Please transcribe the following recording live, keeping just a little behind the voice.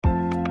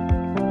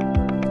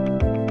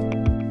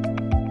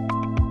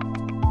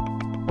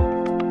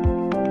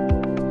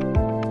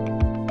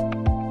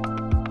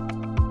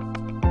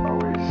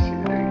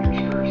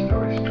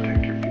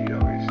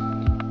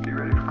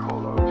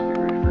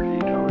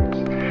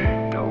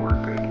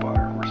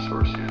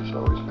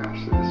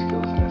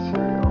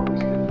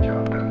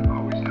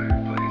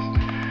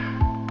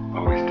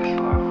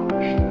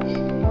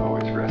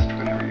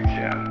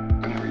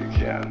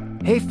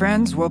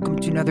friends. Welcome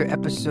to another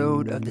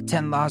episode of the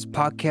 10 Laws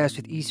Podcast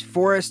with East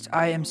Forest.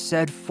 I am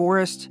Ced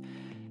Forrest.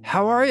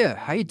 How are you?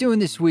 How you doing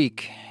this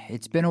week?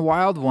 It's been a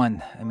wild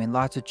one. I mean,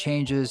 lots of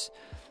changes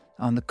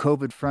on the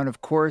COVID front,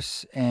 of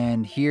course,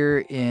 and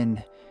here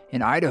in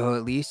Idaho,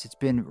 at least, it's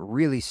been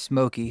really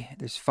smoky.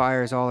 There's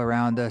fires all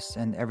around us,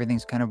 and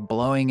everything's kind of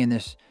blowing in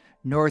this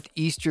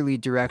northeasterly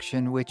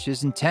direction, which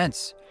is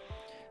intense.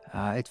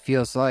 It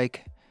feels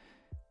like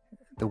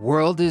the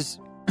world is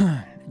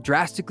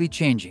drastically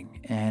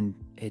changing, and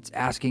it's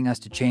asking us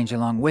to change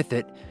along with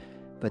it,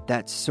 but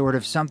that's sort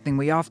of something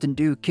we often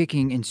do,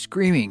 kicking and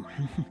screaming.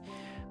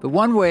 But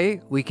one way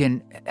we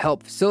can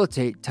help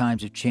facilitate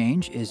times of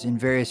change is in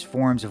various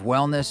forms of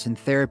wellness and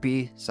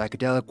therapy,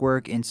 psychedelic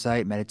work,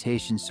 insight,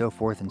 meditation, so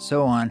forth and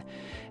so on.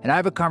 And I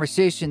have a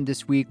conversation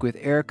this week with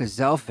Erica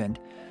Zelfand.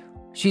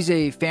 She's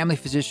a family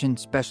physician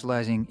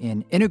specializing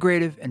in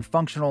integrative and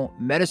functional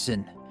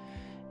medicine.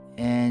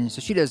 And so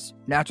she does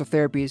natural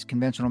therapies,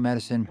 conventional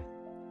medicine,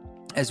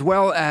 as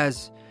well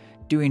as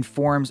doing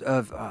forms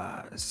of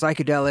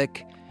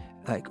psychedelic,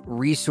 like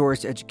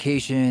resource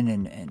education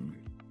and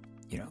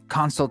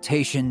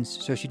consultations.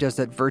 So she does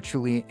that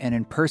virtually and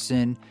in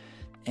person.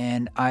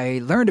 And I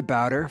learned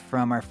about her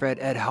from our friend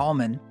Ed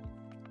Hallman,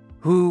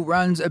 who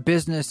runs a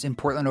business in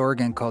Portland,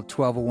 Oregon called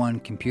 1201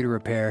 Computer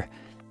Repair.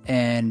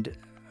 And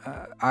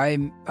I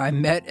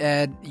met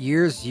Ed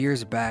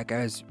years back.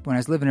 When I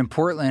was living in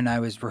Portland,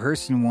 I was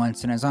rehearsing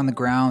once, and I was on the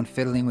ground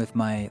fiddling with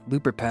my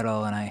looper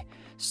pedal, and I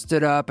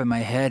stood up, and my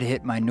head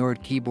hit my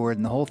Nord keyboard,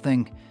 and the whole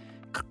thing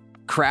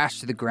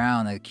crashed to the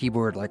ground. The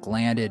keyboard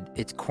landed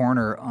its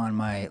corner on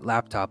my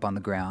laptop on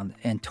the ground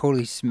and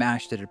totally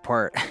smashed it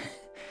apart.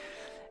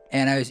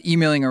 And I was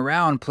emailing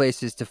around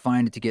places to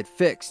find it to get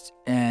fixed,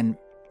 and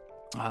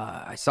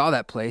I saw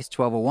that place,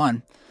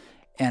 1201.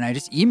 And I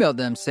just emailed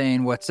them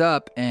saying, what's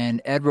up?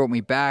 And Ed wrote me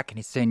back and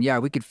he's saying, yeah,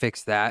 we could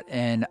fix that.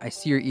 And I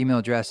see your email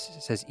address.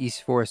 It says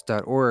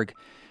eastforest.org.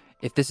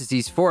 If this is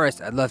East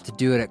Forest, I'd love to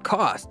do it at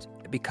cost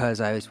because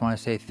I just want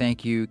to say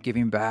thank you,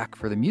 giving back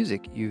for the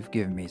music you've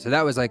given me. So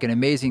that was like an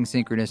amazing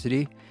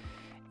synchronicity.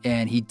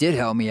 And he did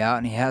help me out,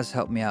 and he has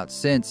helped me out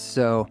since.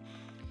 So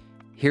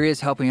here he is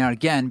helping out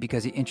again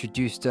because he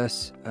introduced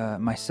us,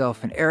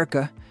 myself and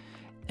Erica,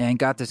 and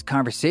got this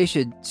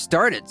conversation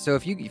started. So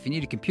if you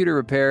need a computer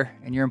repair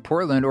and you're in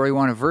Portland, or you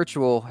want a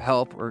virtual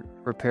help or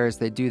repairs,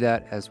 they do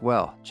that as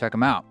well. Check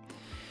them out.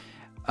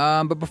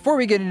 But before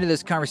we get into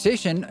this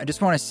conversation, I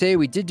just want to say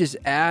we did just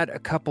add a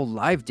couple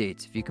live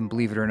dates, if you can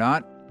believe it or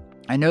not.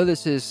 I know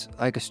this is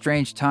like a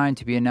strange time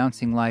to be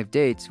announcing live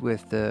dates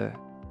with the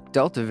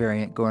Delta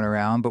variant going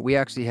around, but we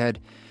actually had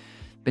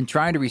been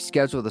trying to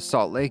reschedule the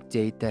Salt Lake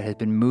date that had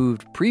been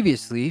moved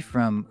previously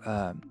from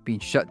being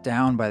shut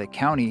down by the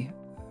county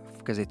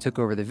because they took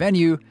over the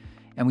venue,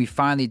 and we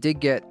finally did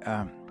get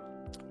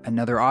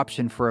another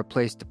option for a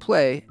place to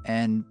play,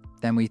 and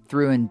then we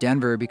threw in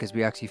Denver because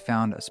we actually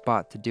found a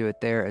spot to do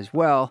it there as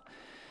well.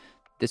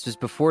 This was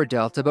before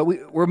Delta, but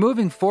we're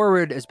moving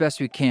forward as best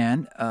we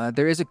can.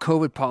 There is a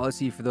COVID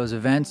policy for those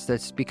events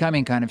that's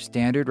becoming kind of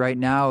standard. Right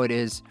now it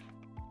is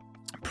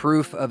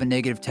proof of a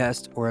negative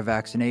test or a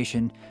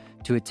vaccination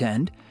to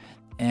attend.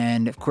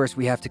 And of course,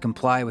 we have to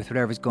comply with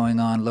whatever's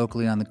going on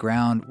locally on the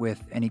ground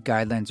with any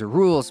guidelines or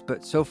rules.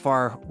 But so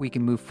far, we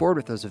can move forward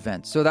with those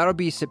events. So that'll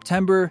be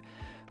September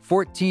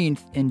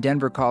 14th in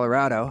Denver,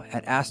 Colorado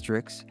at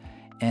Asterix,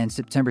 and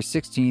September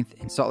 16th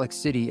in Salt Lake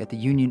City at the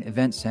Union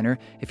Event Center.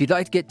 If you'd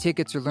like to get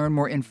tickets or learn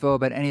more info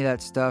about any of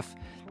that stuff,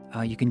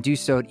 you can do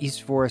so at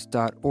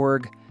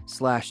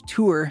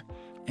eastforest.org/tour.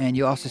 And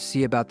you'll also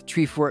see about the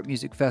Treefort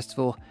Music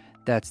Festival.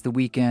 That's the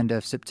weekend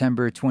of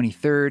September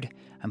 23rd.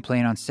 I'm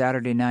playing on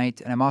Saturday night,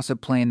 and I'm also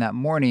playing that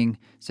morning,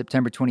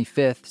 September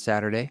 25th,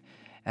 Saturday,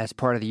 as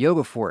part of the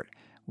Yoga Fort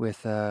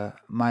with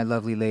my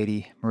lovely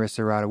lady,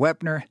 Marissa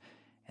Rada-Wepner,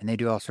 and they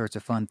do all sorts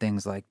of fun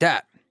things like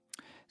that.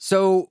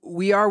 So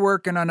we are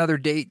working on other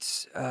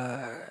dates,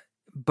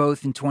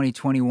 both in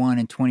 2021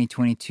 and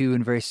 2022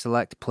 in very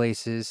select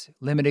places,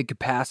 limited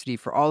capacity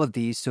for all of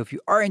these. So if you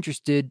are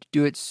interested,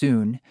 do it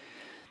soon.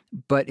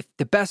 But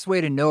the best way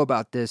to know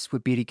about this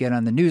would be to get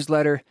on the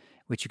newsletter,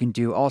 which you can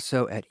do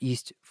also at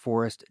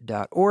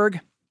eastforest.org.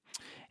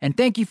 And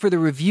thank you for the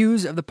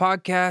reviews of the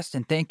podcast,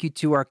 and thank you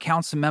to our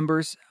council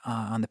members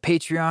on the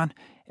Patreon.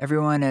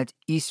 Everyone at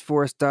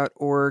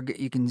eastforest.org,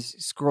 you can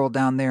scroll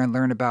down there and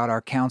learn about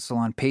our council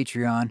on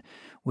Patreon,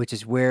 which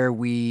is where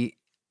we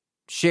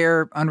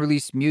share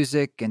unreleased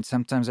music, and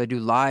sometimes I do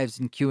lives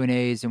and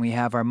Q&As, and we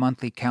have our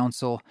monthly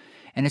council.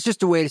 And it's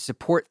just a way to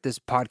support this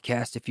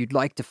podcast if you'd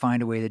like to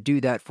find a way to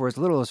do that for as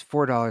little as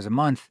 $4 a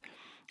month.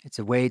 It's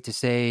a way to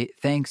say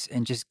thanks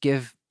and just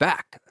give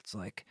back. It's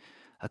like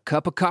a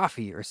cup of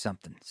coffee or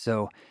something.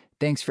 So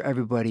thanks for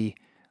everybody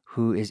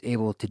who is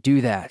able to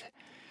do that.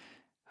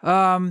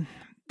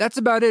 That's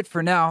about it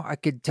for now. I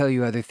could tell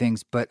you other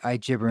things, but I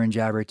gibber and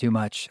jabber too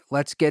much.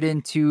 Let's get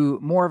into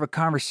more of a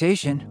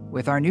conversation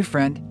with our new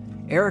friend,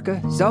 Erica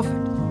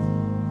Zelfand.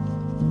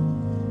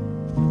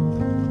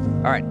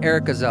 All right,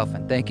 Erica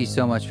Zelfin, thank you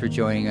so much for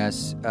joining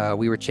us.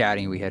 We were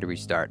chatting, we had to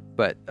restart,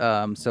 but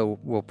so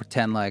we'll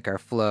pretend like our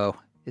flow,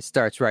 it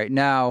starts right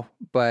now,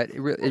 but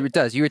it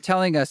does. You were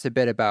telling us a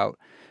bit about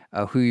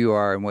who you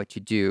are and what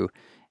you do,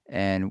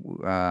 and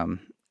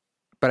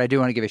but I do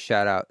want to give a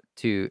shout out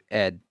to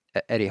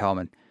Eddie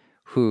Hallman,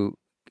 who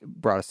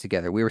brought us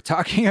together. We were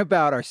talking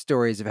about our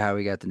stories of how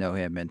we got to know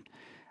him,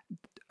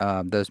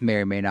 and those may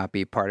or may not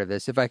be part of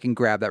this. If I can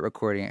grab that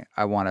recording,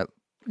 I want to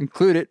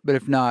include it, but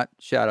if not,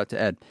 shout out to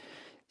Ed.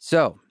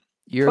 So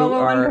you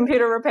 1201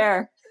 computer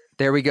repair.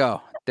 There we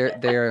go.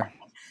 They're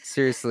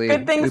seriously.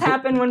 Good things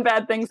happen when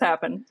bad things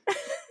happen.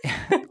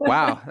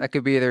 Wow, that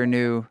could be their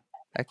new.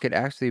 That could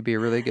actually be a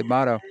really good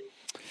motto.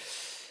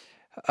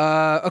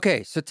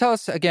 Okay, so tell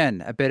us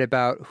again a bit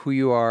about who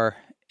you are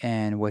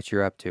and what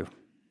you're up to.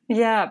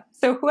 Yeah,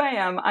 so who I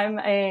am, I'm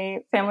a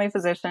family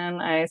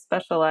physician. I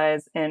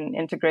specialize in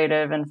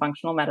integrative and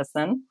functional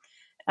medicine.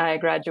 I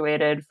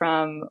graduated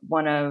from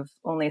one of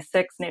only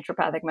 6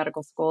 naturopathic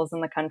medical schools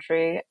in the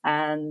country.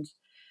 And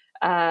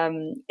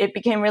it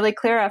became really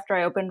clear after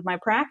I opened my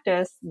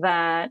practice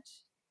that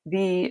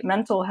the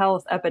mental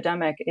health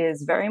epidemic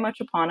is very much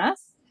upon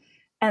us,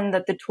 and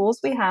that the tools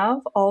we have,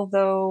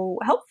 although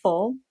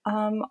helpful,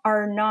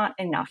 are not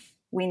enough.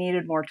 We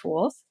needed more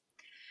tools.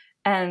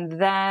 And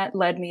that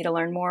led me to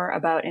learn more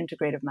about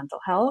integrative mental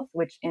health,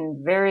 which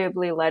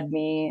invariably led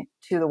me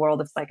to the world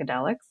of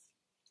psychedelics.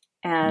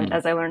 And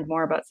as I learned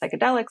more about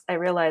psychedelics, I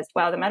realized,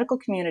 wow, the medical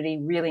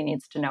community really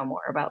needs to know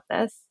more about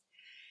this.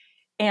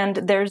 And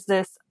there's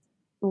this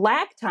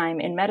lag time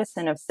in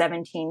medicine of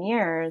 17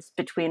 years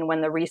between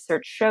when the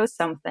research shows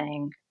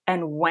something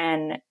and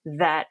when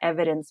that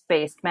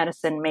evidence-based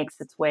medicine makes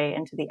its way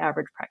into the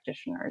average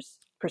practitioner's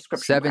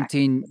prescription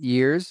 17 practice.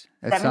 years?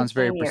 That sounds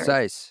very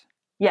precise.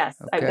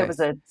 Yes, okay. There was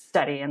a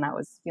study, and that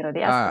was,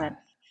 the estimate.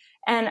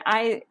 And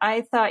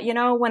I thought,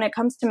 when it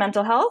comes to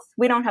mental health,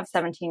 we don't have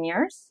 17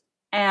 years.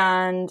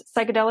 And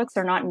psychedelics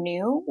are not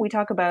new. We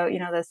talk about,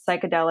 the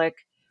psychedelic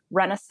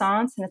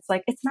renaissance, and it's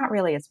like, it's not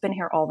really, it's been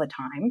here all the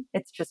time.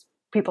 It's just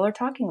people are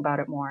talking about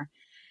it more.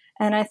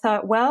 And I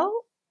thought, well,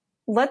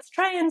 let's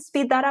try and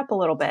speed that up a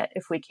little bit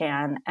if we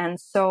can. And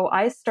so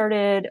I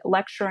started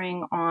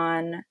lecturing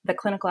on the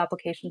clinical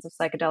applications of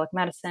psychedelic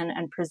medicine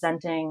and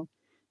presenting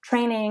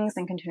trainings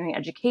and continuing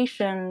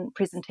education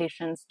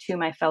presentations to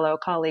my fellow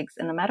colleagues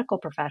in the medical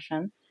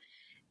profession.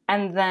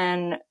 And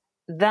then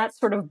that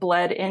sort of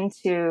bled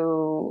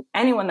into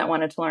anyone that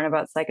wanted to learn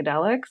about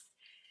psychedelics.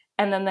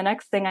 And then the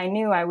next thing I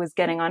knew, I was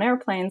getting on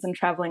airplanes and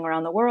traveling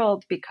around the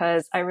world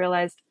because I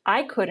realized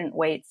I couldn't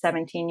wait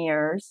 17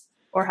 years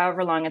or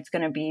however long it's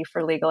going to be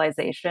for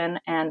legalization.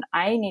 And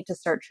I need to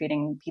start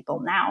treating people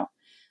now.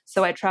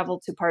 So I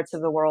traveled to parts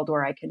of the world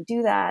where I can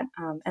do that.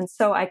 And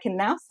so I can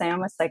now say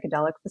I'm a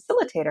psychedelic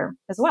facilitator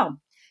as well.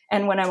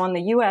 And when I'm on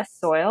the US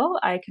soil,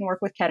 I can work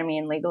with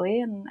ketamine legally.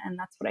 And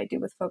that's what I do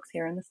with folks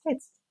here in the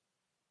States.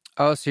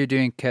 Oh, so you're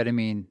doing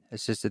ketamine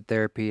assisted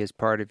therapy as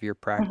part of your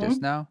practice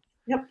now?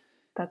 Yep,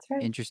 that's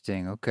right.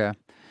 Interesting. Okay.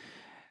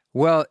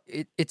 Well,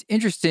 it's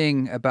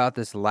interesting about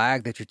this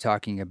lag that you're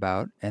talking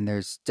about. And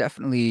there's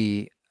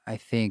definitely, I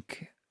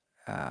think,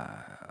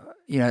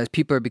 as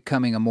people are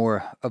becoming a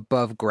more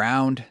above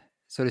ground,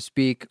 so to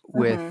speak,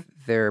 with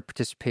their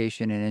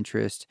participation and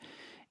interest.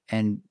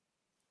 And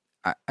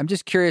I'm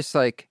just curious,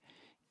 like,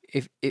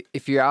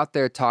 if you're out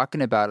there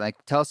talking about it,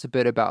 like, tell us a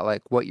bit about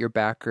like what your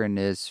background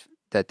is.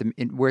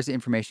 Where's the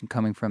information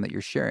coming from that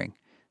you're sharing?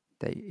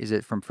 Is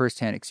it from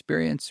firsthand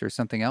experience or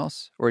something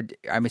else? Or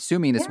I'm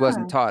assuming this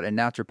wasn't taught in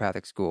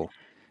naturopathic school.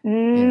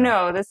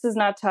 No, this is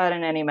not taught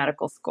in any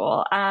medical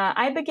school.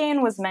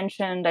 Ibogaine was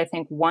mentioned, I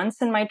think,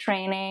 once in my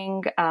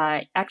training,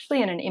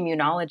 actually in an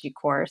immunology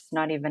course,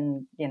 not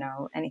even,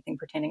 anything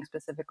pertaining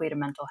specifically to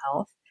mental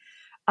health.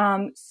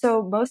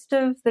 So most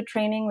of the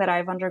training that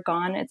I've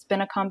undergone, it's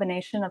been a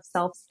combination of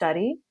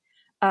self-study,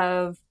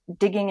 of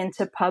digging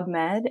into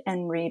PubMed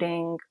and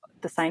reading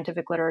the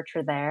scientific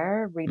literature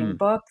there, reading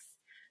books,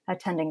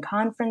 attending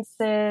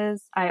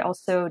conferences. I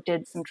also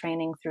did some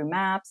training through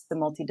MAPS, the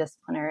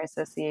Multidisciplinary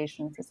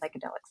Association for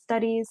Psychedelic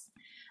Studies,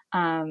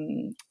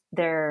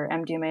 their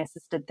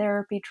MDMA-assisted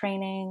therapy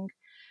training,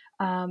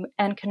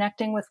 and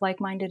connecting with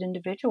like-minded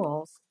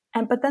individuals.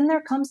 But then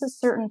there comes a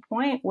certain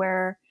point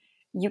where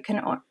you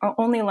can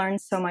only learn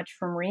so much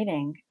from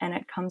reading, and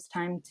it comes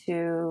time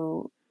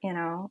to,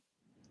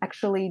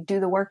 actually do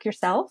the work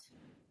yourself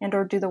and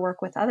or do the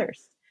work with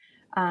others.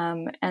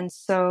 And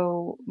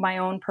so my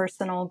own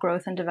personal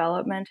growth and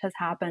development has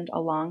happened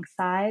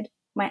alongside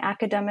my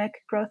academic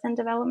growth and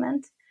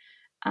development.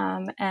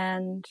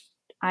 And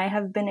I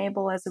have been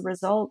able, as a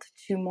result,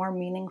 to more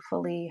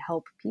meaningfully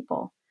help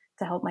people,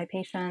 to help my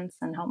patients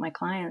and help my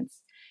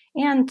clients,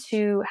 and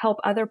to help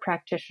other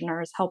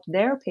practitioners help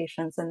their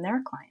patients and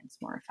their clients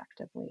more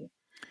effectively.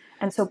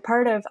 And so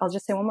I'll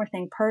just say one more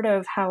thing, part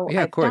of how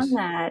I've done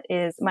that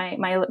is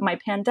my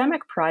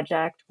pandemic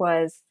project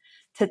was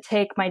to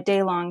take my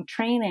day-long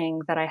training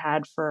that I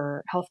had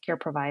for healthcare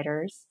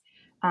providers,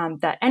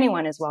 that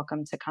anyone is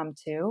welcome to come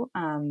to.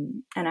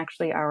 And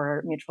actually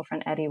our mutual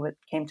friend Eddie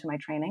came to my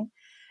training.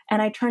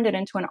 And I turned it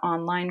into an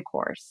online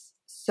course.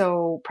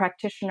 So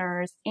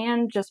practitioners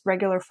and just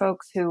regular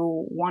folks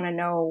who want to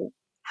know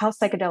how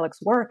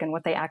psychedelics work and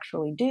what they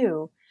actually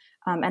do,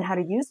 and how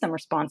to use them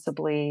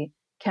responsibly,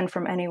 can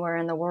from anywhere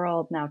in the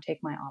world now take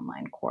my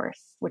online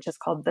course, which is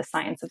called The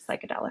Science of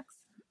Psychedelics.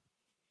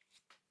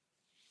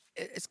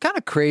 It's kind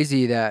of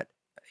crazy that,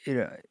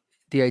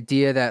 the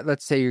idea that,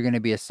 let's say you're going to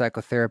be a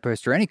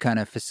psychotherapist or any kind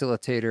of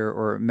facilitator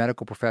or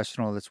medical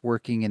professional that's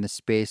working in the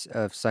space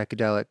of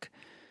psychedelic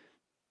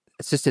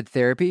assisted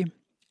therapy,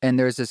 and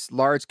there's this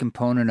large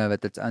component of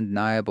it that's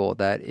undeniable,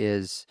 that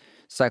is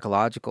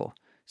psychological,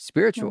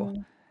 spiritual.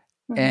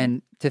 Mm-hmm.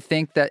 And to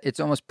think that it's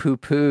almost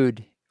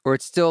poo-pooed, or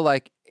it's still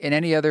like in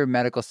any other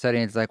medical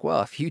setting, it's like,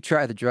 well, if you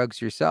try the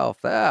drugs yourself,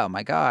 oh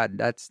my God,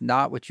 that's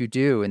not what you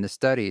do in the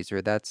studies,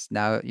 or that's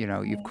now,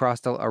 you've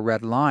crossed a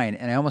red line.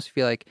 And I almost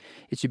feel like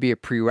it should be a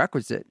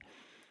prerequisite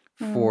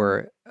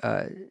for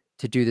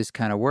to do this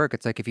kind of work.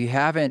 It's like, if you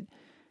haven't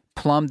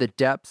plumbed the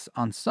depths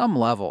on some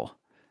level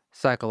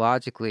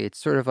psychologically, it's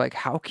sort of like,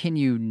 how can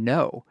you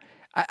know?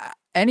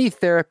 Any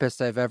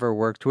therapist I've ever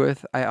worked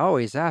with, I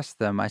always ask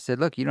them, I said,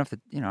 look, you don't have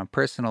to, on a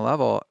personal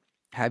level,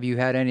 have you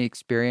had any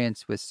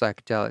experience with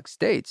psychedelic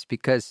states?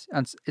 Because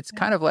it's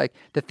kind of like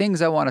the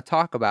things I want to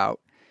talk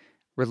about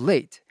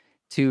relate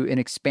to an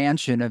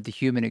expansion of the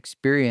human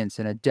experience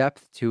and a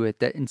depth to it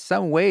that in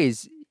some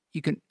ways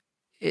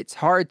it's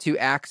hard to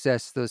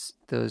access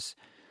those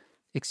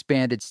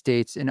expanded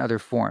states in other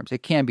forms.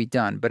 It can be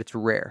done, but it's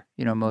rare,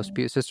 most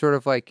people. So it's sort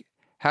of like,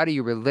 how do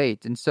you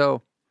relate? And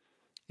so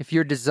if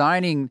you're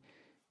designing,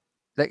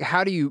 like,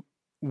 how do you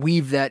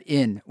weave that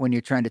in when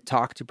you're trying to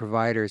talk to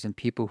providers and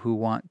people who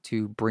want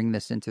to bring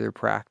this into their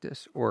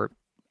practice? Or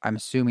I'm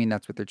assuming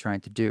that's what they're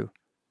trying to do.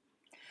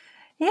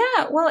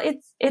 Yeah, well,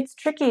 it's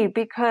tricky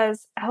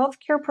because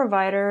healthcare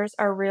providers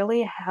are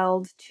really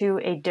held to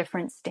a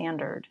different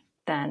standard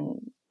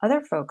than other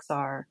folks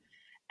are.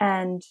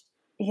 And,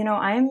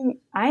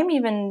 I'm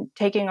even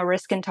taking a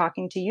risk in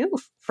talking to you,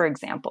 for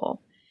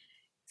example.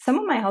 Some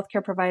of my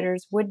healthcare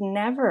providers would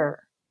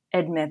never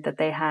admit that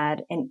they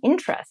had an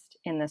interest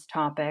in this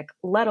topic,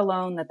 let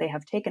alone that they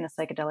have taken a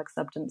psychedelic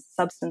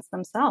substance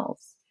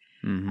themselves.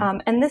 Mm-hmm.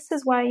 And this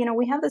is why,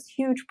 we have this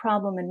huge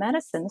problem in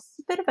medicine. This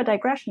is a bit of a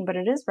digression, but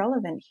it is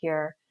relevant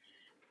here.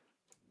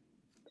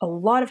 A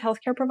lot of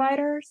healthcare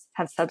providers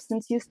have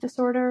substance use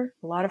disorder.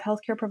 A lot of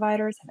healthcare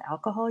providers have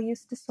alcohol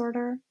use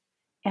disorder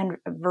and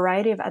a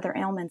variety of other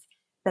ailments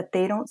that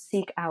they don't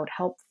seek out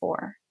help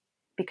for.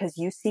 Because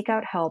you seek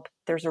out help,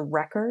 there's a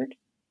record,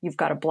 you've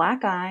got a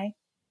black eye,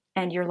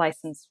 and your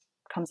license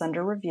comes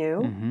under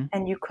review,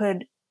 and you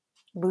could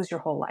lose your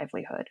whole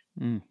livelihood.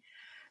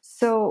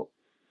 So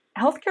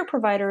healthcare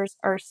providers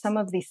are some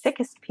of the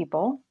sickest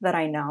people that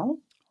I know.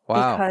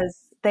 Wow.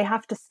 Because they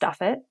have to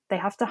stuff it. They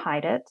have to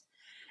hide it.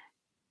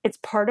 It's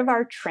part of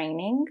our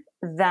training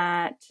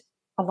that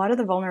a lot of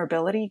the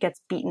vulnerability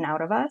gets beaten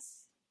out of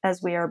us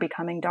as we are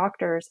becoming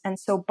doctors. And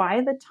so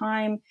by the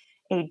time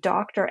a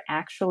doctor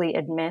actually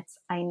admits,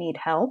 I need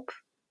help,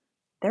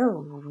 they're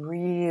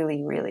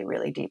really, really,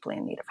 really deeply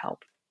in need of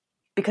help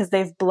because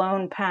they've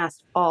blown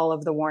past all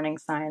of the warning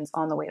signs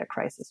on the way to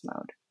crisis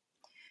mode.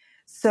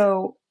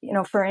 So,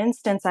 for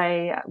instance,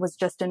 I was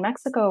just in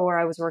Mexico where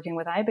I was working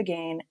with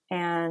Ibogaine,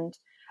 and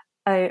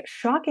a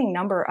shocking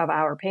number of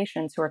our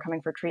patients who are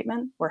coming for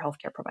treatment were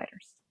healthcare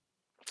providers.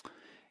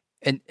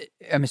 And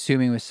I'm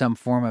assuming with some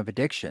form of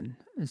addiction.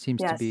 It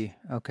seems to be,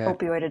 okay.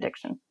 Opioid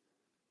addiction.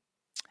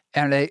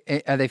 And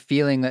are they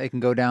feeling that they can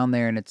go down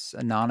there and it's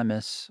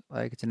anonymous,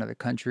 like it's another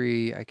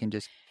country, I can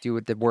just do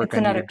what the work I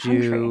need to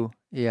do?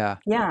 Yeah.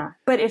 Yeah.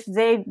 But if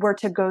they were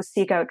to go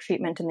seek out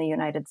treatment in the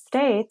United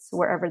States,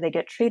 wherever they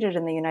get treated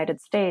in the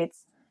United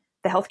States,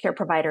 the healthcare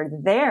provider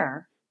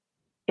there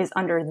is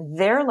under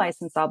their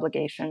license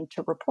obligation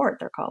to report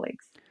their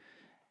colleagues.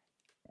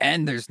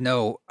 And there's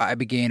no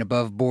Ibogaine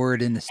above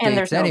board in the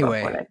States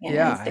anyway.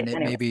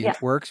 Maybe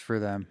it works for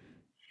them.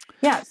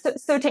 Yeah.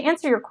 So to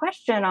answer your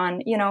question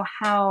on,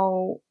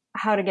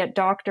 how to get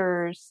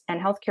doctors and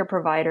healthcare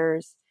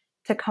providers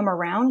to come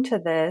around to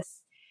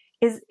this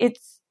is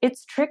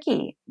it's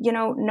tricky.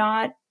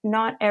 Not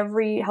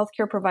every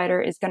healthcare provider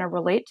is going to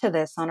relate to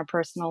this on a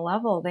personal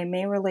level. They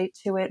may relate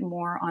to it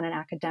more on an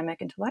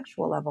academic,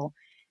 intellectual level.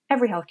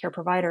 Every healthcare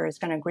provider is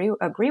going to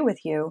agree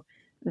with you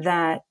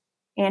that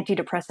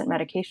antidepressant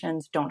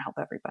medications don't help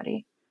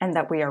everybody and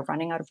that we are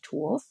running out of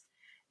tools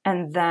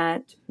and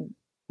that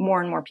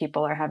more and more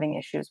people are having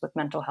issues with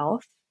mental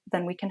health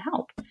than we can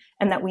help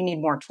and that we need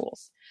more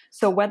tools.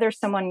 So whether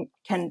someone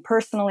can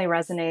personally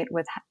resonate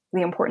with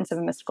the importance of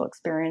a mystical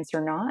experience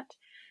or not,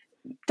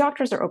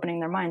 doctors are opening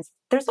their minds.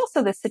 There's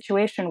also this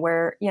situation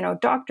where,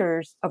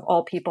 doctors of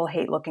all people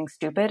hate looking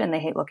stupid and they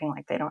hate looking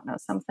like they don't know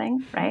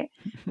something, right?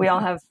 We all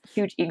have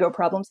huge ego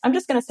problems. I'm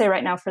just going to say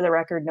right now, for the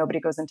record, nobody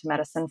goes into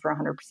medicine for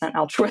 100%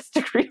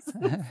 altruistic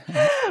reasons.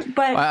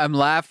 But I'm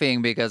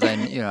laughing because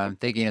I'm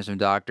thinking of some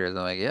doctors.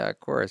 I'm like, yeah, of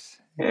course.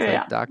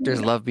 Like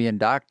doctors love being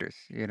doctors,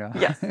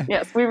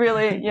 Yes. We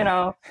really,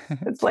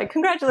 it's like,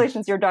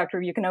 congratulations, you're a doctor.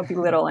 You can now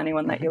belittle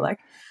anyone that you like.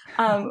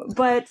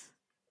 But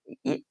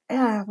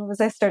yeah, what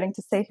was I starting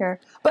to say here?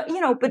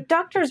 But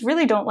doctors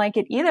really don't like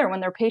it either when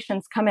their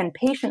patients come in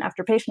patient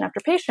after patient after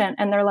patient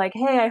and they're like,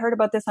 hey, I heard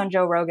about this on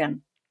Joe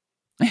Rogan.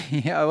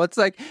 Yeah, well,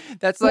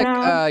 that's You like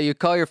know? you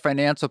call your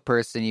financial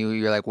person,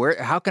 you're like,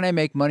 how can I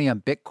make money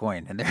on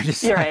Bitcoin? And they're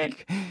just You're right.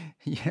 like,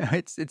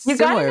 it's You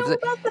got to similar. know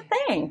about the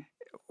thing.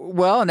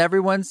 Well, and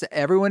everyone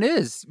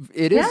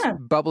it is Yeah.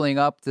 bubbling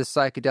up the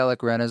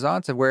psychedelic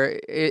renaissance of where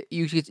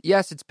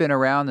yes, it's been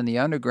around in the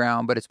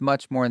underground, but it's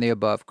much more in the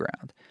above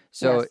ground.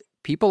 So Yes.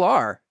 people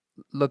are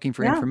looking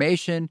for Yeah.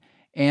 information,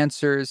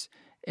 answers,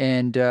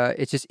 and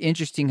it's just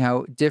interesting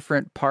how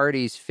different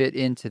parties fit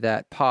into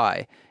that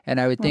pie.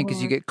 And I would think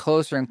as you Mm-hmm. get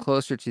closer and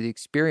closer to the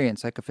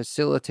experience, like a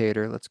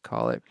facilitator, let's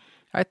call it,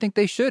 I think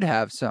they should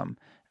have some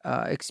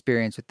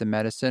experience with the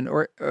medicine,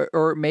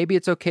 or maybe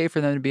it's okay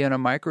for them to be on a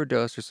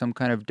microdose or some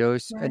kind of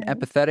dose, an Right.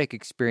 empathetic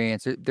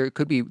experience. There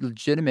could be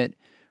legitimate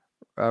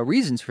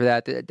reasons for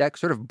that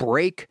sort of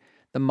break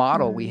the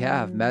model we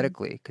have Mm,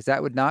 medically, because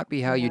that would not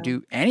be how you yeah.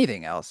 do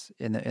anything else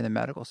in the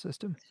medical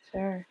system.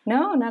 Sure.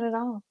 No, not at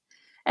all.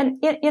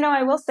 And,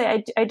 I will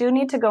say, I do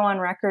need to go on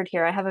record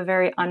here. I have a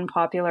very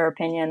unpopular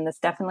opinion. This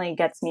definitely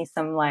gets me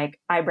some like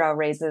eyebrow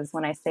raises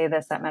when I say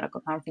this at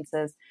medical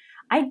conferences.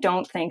 I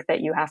don't think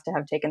that you have to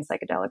have taken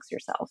psychedelics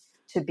yourself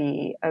to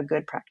be a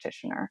good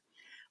practitioner.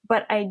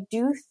 But I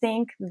do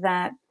think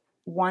that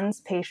one's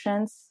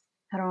patients,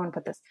 how do I want to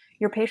put this?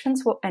 Your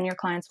patients and your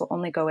clients will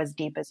only go as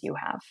deep as you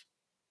have.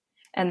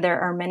 And there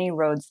are many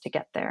roads to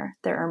get there.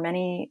 There are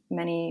many,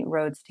 many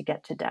roads to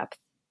get to depth.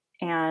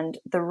 And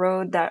the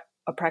road that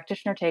a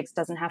practitioner takes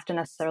doesn't have to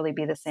necessarily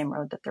be the same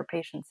road that their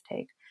patients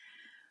take.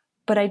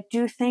 But I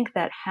do think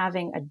that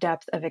having a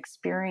depth of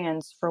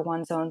experience for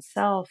one's own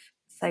self,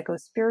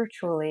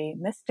 psychospiritually,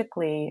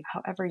 mystically,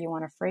 however you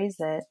want to phrase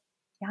it,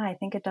 yeah, I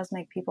think it does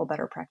make people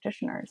better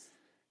practitioners.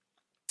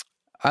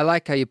 I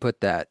like how you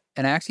put that.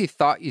 And I actually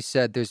thought you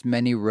said there's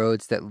many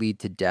roads that lead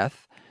to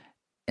death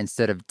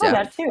instead of Oh,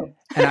 that depth. too.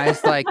 And I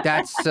was like,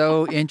 that's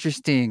so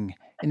interesting.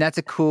 And that's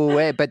a cool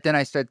way. But then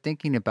I started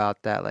thinking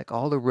about that, like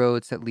all the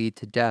roads that lead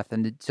to death.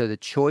 And so the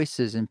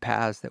choices and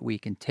paths that we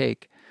can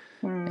take,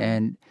 Hmm.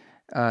 and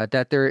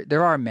that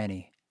there are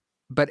many.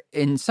 But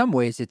in some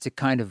ways, it's a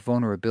kind of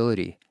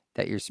vulnerability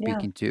that you're Yeah,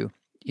 speaking to,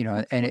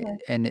 absolutely.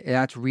 and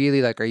that's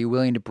really like, are you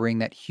willing to bring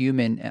that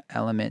human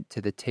element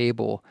to the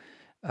table?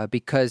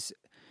 Because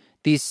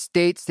these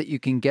states that you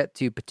can get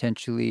to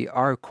potentially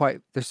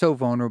they're so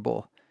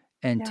vulnerable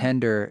and Yeah,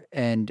 tender,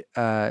 and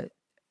so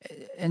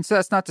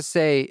that's not to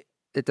say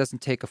it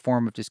doesn't take a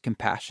form of just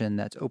compassion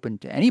that's open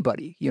to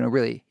anybody.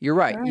 Really, you're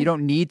right. right. You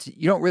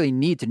don't really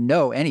need to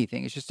know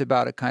anything. It's just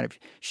about a kind of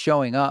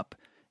showing up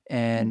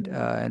and Hmm.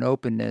 an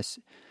openness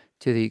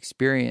to the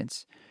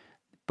experience.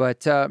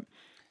 But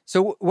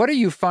so what are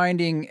you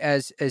finding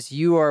as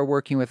you are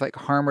working with like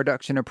harm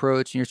reduction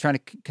approach and you're trying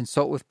to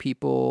consult with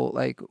people,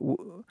 like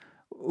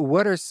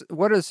what are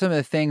some of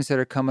the things that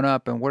are coming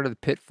up, and what are the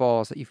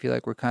pitfalls that you feel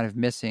like we're kind of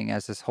missing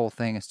as this whole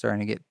thing is starting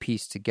to get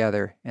pieced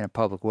together in a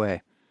public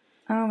way?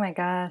 Oh my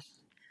gosh.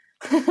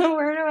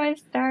 Where do I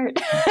start?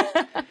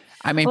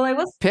 I mean, Well, I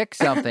was, pick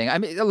something. I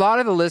mean, a lot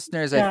of the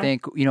listeners, I yeah,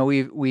 think,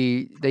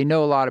 they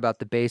know a lot about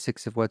the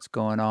basics of what's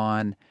going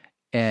on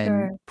and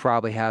sure.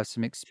 probably have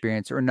some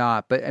experience or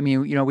not. But I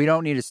mean, we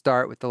don't need to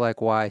start with the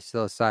like why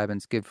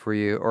psilocybin's good for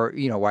you, or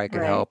why it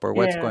could Right. help, or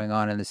what's Yeah. going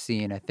on in the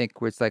scene. I think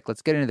it's like,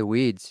 let's get into the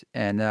weeds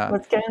and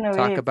Let's get in the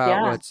talk weeds. about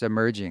Yeah. what's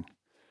emerging.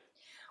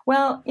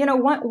 Well,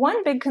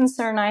 one big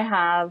concern I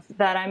have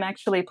that I'm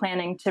actually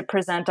planning to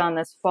present on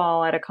this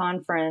fall at a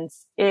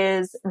conference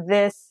is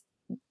this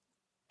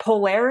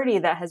polarity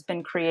that has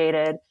been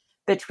created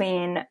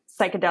between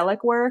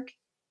psychedelic work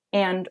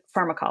and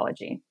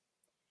pharmacology.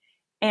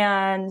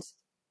 And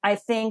I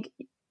think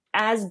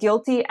as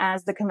guilty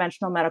as the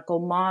conventional medical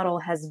model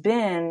has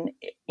been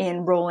in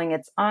rolling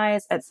its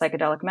eyes at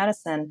psychedelic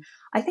medicine,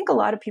 I think a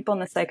lot of people in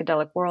the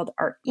psychedelic world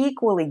are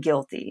equally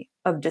guilty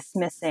of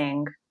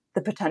dismissing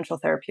the potential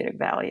therapeutic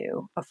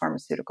value of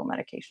pharmaceutical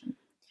medication.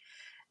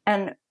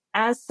 And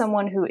as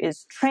someone who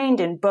is trained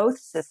in both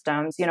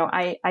systems,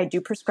 I do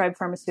prescribe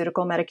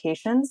pharmaceutical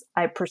medications.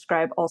 I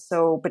prescribe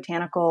also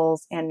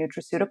botanicals and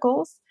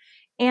nutraceuticals.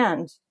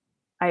 And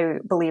I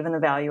believe in the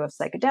value of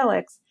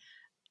psychedelics.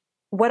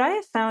 What I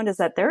have found is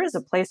that there is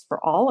a place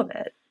for all of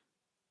it.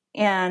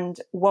 And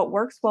what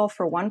works well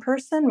for one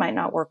person might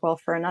not work well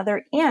for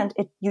another. And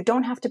you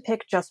don't have to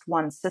pick just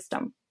one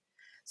system.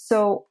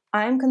 So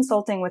I'm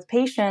consulting with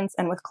patients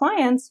and with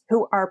clients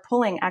who are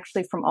pulling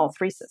actually from all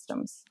three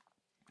systems.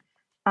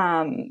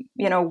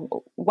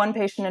 One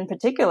patient in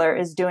particular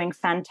is doing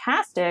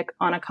fantastic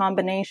on a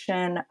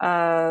combination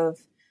of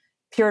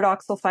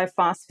pyridoxal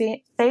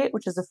 5-phosphate,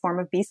 which is a form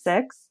of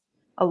B6,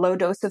 a low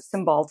dose of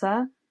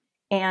Cymbalta,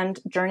 and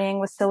journeying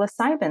with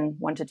psilocybin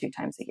 1 to 2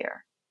 times a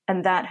year.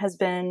 And that has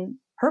been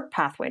her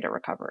pathway to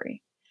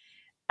recovery.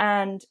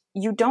 And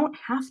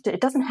it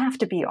doesn't have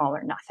to be all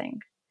or nothing.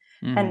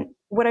 Mm-hmm. And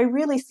what I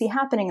really see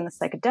happening in the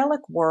psychedelic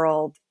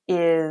world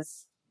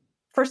is,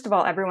 first of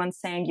all, everyone's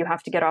saying you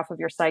have to get off of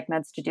your psych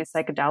meds to do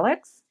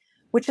psychedelics,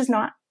 which is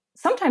not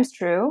sometimes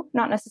true,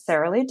 not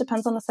necessarily. It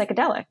depends on the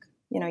psychedelic.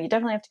 You know, you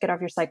definitely have to get off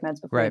your psych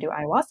meds before you do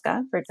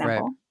ayahuasca, for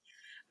example.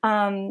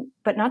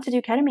 But not to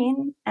do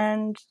ketamine.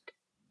 And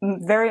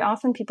very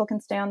often people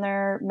can stay on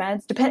their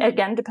meds.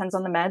 Depends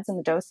on the meds and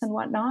the dose and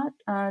whatnot,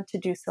 to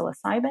do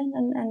psilocybin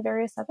and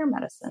various other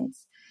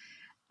medicines.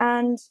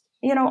 And,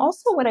 you know,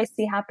 also what I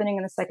see happening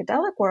in the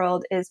psychedelic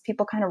world is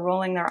people kind of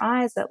rolling their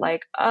eyes at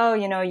like, oh,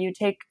 you know, you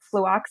take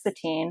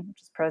fluoxetine,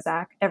 which is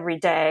Prozac, every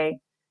day.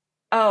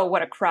 Oh,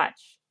 what a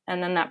crutch.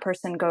 And then that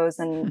person goes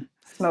and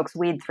smokes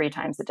weed 3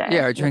 times a day.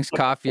 Yeah, or drinks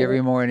coffee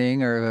every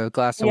morning or a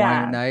glass of wine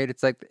at night.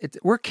 It's like,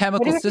 we're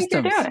chemical systems.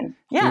 What do you think you're doing?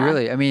 Yeah.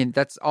 Really, I mean,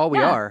 that's all we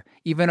are.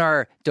 Even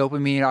our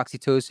dopamine,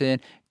 oxytocin,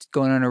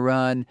 going on a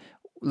run,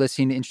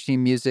 listening to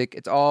interesting music,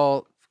 it's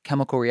all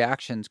chemical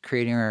reactions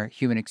creating our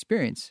human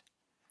experience.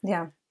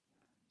 Yeah.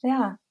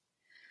 Yeah.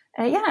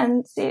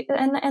 And see,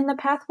 and the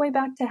pathway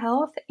back to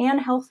health and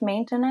health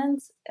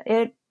maintenance,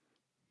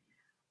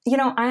 you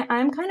know,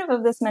 I'm kind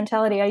of this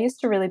mentality. I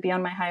used to really be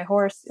on my high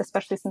horse,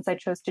 especially since I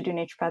chose to do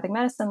naturopathic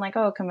medicine, like,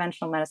 oh,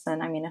 conventional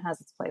medicine. I mean, it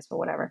has its place, but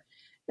whatever.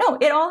 No,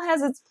 it all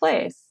has its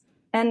place.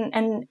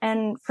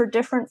 And for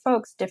different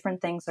folks,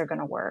 different things are going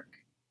to work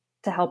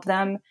to help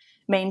them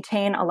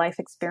maintain a life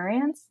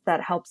experience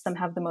that helps them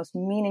have the most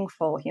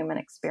meaningful human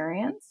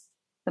experience,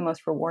 the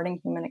most rewarding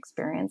human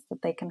experience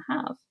that they can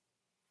have.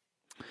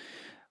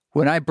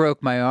 When I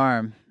broke my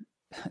arm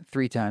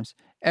 3 times,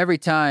 every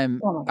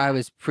time I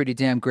was pretty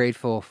damn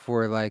grateful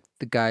for like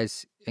the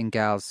guys and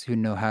gals who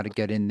know how to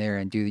get in there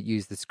and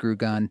use the screw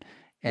gun.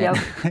 And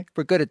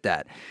we're good at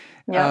that.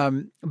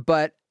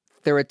 But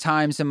there were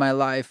times in my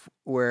life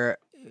where,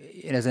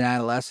 as an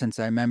adolescent,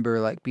 I remember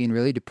like being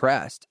really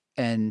depressed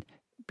and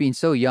being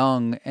so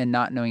young and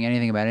not knowing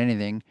anything about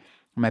anything.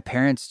 My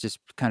parents just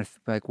kind of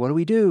like, what do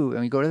we do?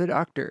 And we go to the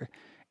doctor.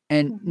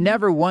 And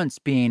never once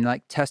being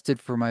like tested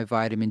for my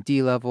vitamin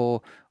D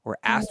level or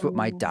asked what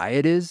my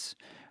diet is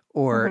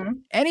or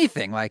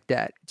anything like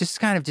that. Just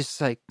kind of just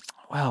like,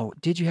 wow,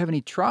 did you have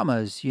any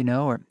traumas, you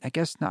know? Or I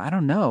guess not, I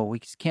don't know. We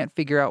just can't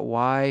figure out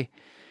why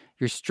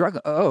you're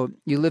struggling. Oh,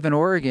 you live in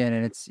Oregon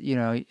and it's, you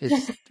know,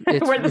 it's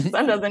where the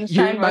sun doesn't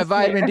shine. My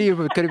vitamin D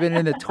could have been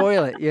in the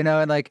toilet, you know,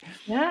 and like,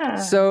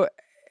 so,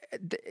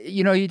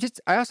 you know,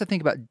 I also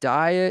think about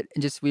diet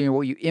and just, you know,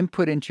 what you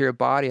input into your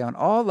body on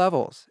all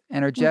levels,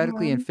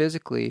 energetically and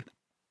physically,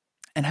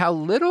 and how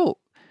little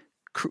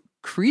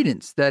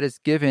credence that is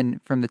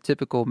given from the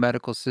typical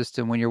medical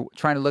system when you're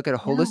trying to look at a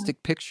holistic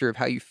picture of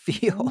how you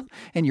feel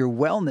and your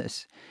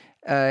wellness.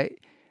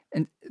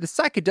 And the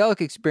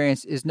psychedelic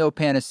experience is no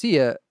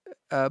panacea,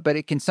 but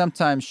it can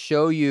sometimes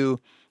show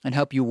you and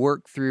help you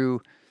work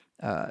through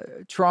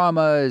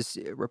traumas,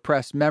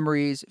 repressed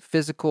memories,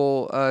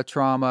 physical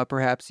trauma,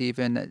 perhaps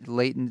even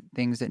latent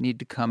things that need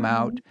to come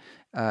out,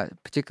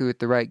 particularly with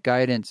the right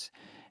guidance.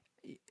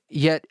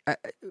 Yet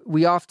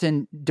we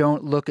often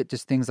don't look at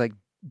just things like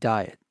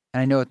diet. And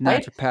I know with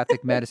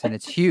naturopathic medicine,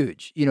 it's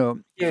huge, you know,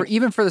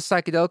 even for the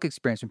psychedelic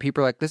experience, when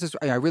people are like,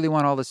 I really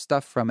want all this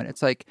stuff from it.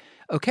 It's like,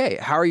 okay,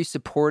 how are you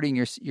supporting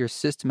your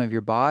system of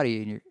your body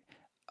and your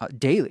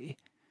daily?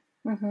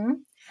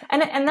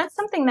 And that's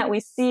something that we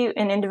see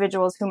in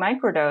individuals who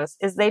microdose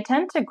is they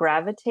tend to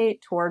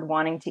gravitate toward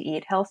wanting to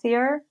eat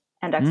healthier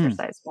and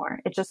exercise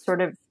more. It just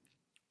sort of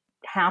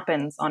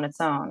happens on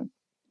its own.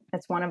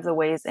 It's one of the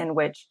ways in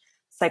which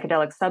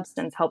psychedelic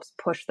substance helps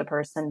push the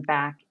person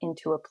back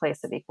into a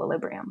place of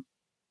equilibrium.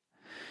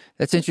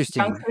 That's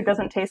interesting. Junk food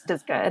doesn't taste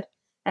as good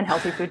and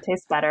healthy food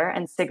tastes better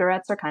and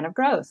cigarettes are kind of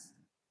gross.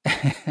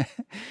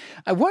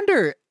 I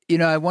wonder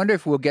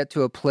if we'll get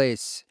to a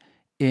place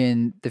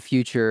in the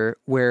future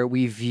where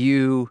we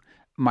view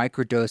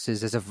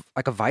microdoses as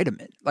like a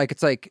vitamin. Like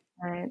it's like,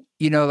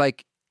 you know,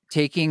 like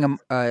taking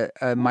a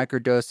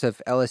microdose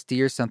of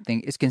LSD or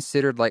something is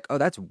considered like, oh,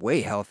 that's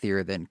way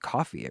healthier than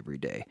coffee every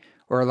day.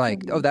 Or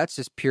like, oh, that's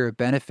just pure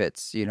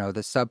benefits, you know,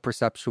 the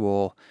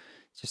sub-perceptual,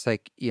 just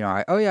like, you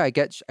know, I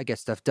get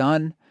stuff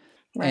done.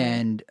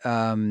 And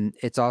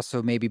it's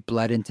also maybe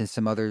bled into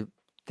some other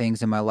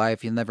things in my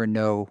life. You'll never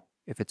know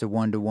if it's a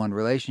one-to-one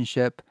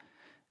relationship.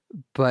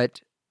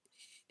 But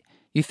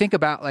you think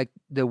about like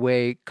the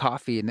way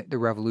coffee and the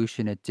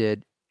revolution it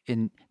did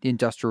in the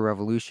Industrial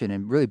Revolution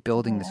and really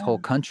building this whole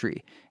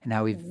country and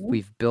how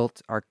we've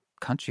built our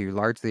country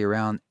largely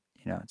around,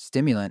 you know,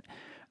 stimulant.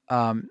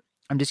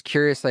 I'm just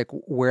curious, like,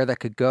 where that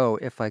could go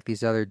if, like,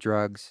 these other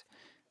drugs,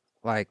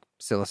 like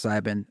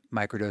psilocybin,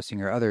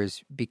 microdosing, or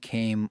others,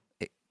 became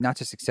not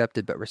just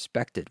accepted but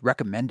respected,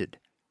 recommended.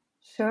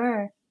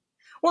 Sure.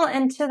 Well,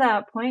 and to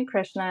that point,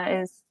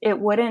 Krishna, is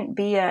it wouldn't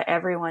be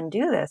everyone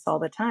do this all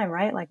the time,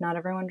 right? Like, not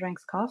everyone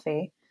drinks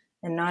coffee,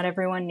 and not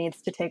everyone needs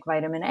to take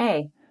vitamin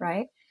A,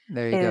 right?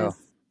 There you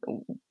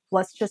go.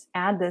 Let's just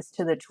add this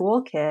to the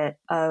toolkit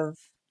of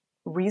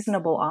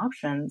reasonable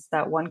options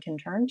that one can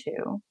turn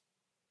to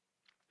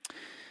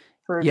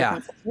for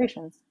different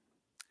situations.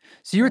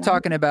 So you were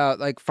talking about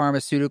like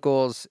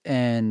pharmaceuticals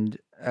and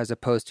as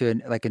opposed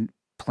to a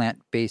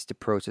plant-based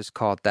approach is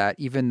called that,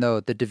 even though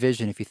the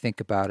division, if you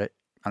think about it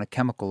on a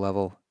chemical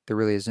level, there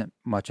really isn't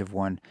much of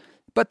one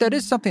But that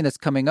is something that's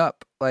coming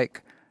up.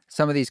 Like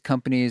some of these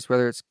companies,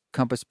 whether it's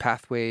Compass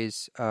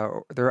Pathways,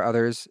 or there are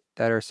others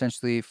that are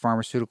essentially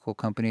pharmaceutical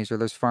companies, or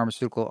there's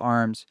pharmaceutical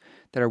arms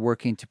that are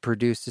working to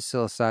produce the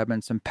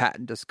psilocybin, some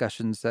patent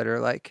discussions that are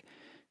like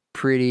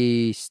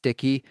pretty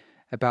sticky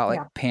about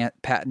like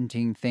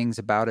patenting things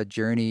about a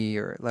journey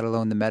or let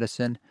alone the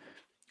medicine.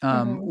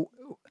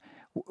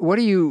 What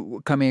are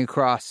you coming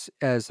across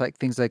as like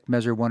things like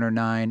Measure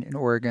 109 in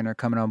Oregon are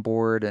coming on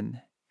board and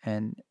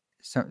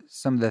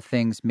some of the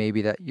things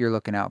maybe that you're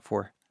looking out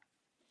for?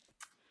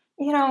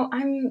 You know,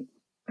 I'm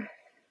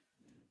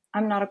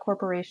not a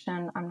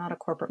corporation. I'm not a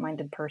corporate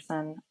minded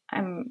person.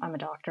 I'm a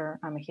doctor.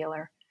 I'm a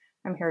healer.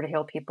 I'm here to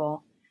heal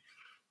people.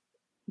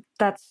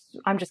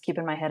 I'm just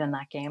keeping my head in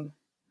that game.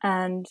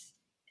 And,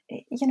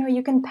 you know,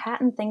 you can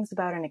patent things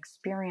about an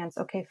experience.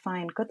 Okay,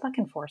 fine. Good luck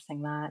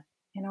enforcing that.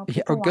 You know,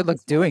 or good luck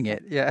doing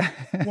it. Yeah.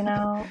 You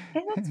know,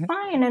 that's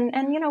fine.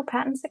 And, you know,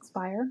 patents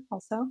expire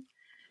also.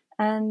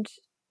 And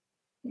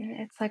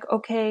it's like,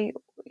 okay,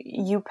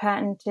 you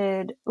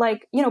patented,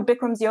 like, you know,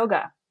 Bikram's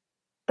yoga.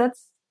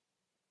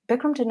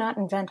 Bikram did not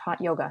invent hot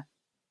yoga,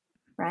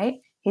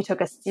 right? He took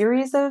a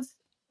series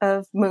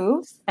of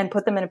moves and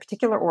put them in a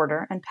particular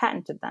order and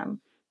patented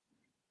them.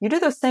 You do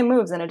those same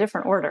moves in a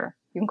different order,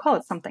 you can call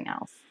it something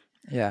else.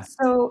 Yeah.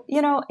 So,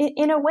 you know,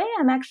 in a way,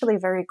 I'm actually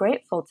very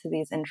grateful to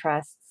these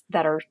interests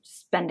that are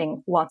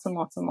spending lots and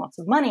lots and lots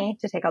of money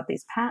to take out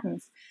these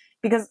patents,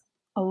 because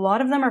a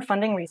lot of them are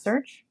funding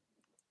research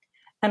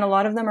and a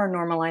lot of them are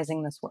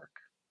normalizing this work.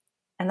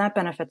 And that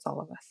benefits all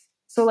of us.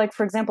 So like,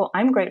 for example,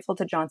 I'm grateful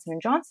to Johnson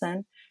 &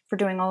 Johnson for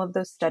doing all of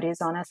those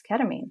studies on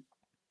esketamine.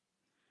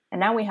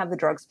 And now we have the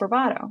drug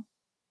Spravato.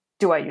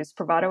 Do I use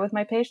Spravato with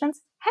my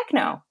patients? Heck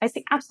no. I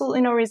see absolutely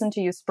no reason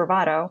to use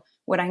Spravato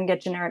when I can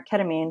get generic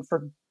ketamine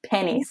for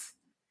pennies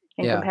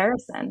in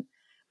comparison.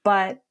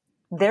 But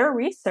their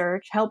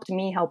research helped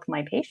me help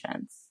my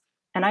patients.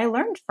 And I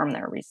learned from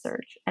their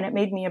research, and it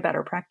made me a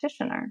better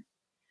practitioner.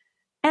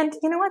 And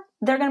you know what?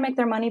 They're going to make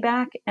their money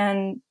back.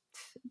 And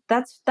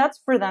that's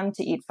for them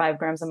to eat 5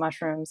 grams of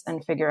mushrooms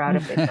and figure out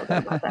if they feel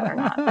good about that or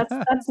not.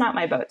 That's not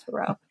my boat to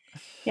row,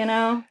 you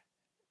know?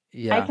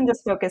 Yeah. I can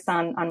just focus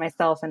on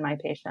myself and my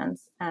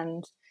patients.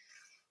 And,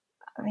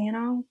 you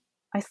know,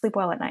 I sleep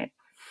well at night.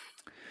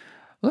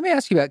 Let me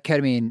ask you about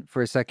ketamine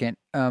for a second.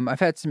 I've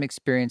had some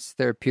experience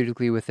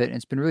therapeutically with it, and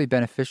it's been really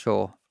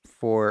beneficial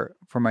for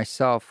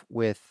myself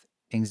with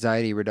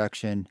anxiety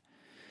reduction,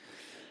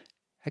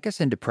 I guess,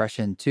 and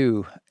depression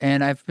too.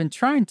 And I've been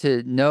trying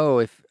to know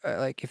if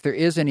there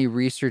is any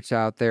research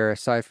out there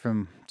aside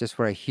from just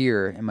what I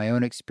hear in my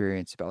own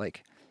experience about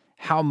like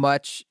how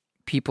much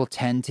people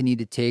tend to need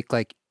to take.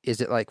 Like, is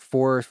it like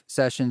 4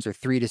 sessions or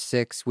 3 to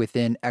 6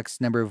 within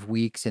X number of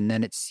weeks, and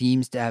then it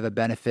seems to have a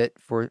benefit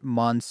for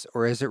months,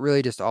 or is it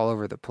really just all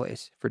over the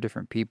place for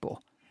different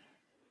people?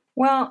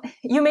 Well,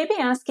 you may be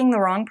asking the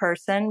wrong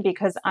person,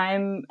 because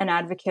I'm an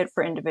advocate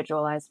for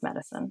individualized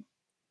medicine.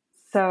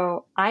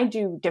 So I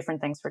do different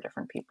things for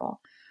different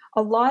people.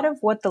 A lot of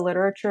what the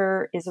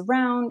literature is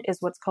around is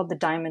what's called the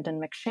Diamond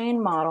and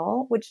McShane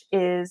model, which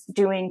is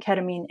doing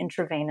ketamine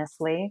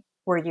intravenously,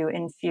 where you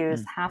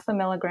infuse 0.5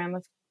 milligram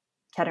of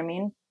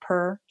ketamine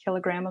per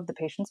kilogram of the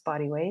patient's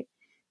body weight,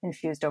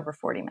 infused over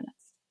 40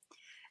 minutes.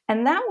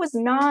 And that was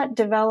not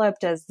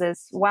developed as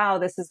this, wow,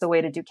 this is the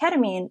way to do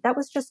ketamine. That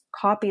was just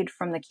copied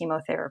from the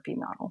chemotherapy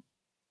model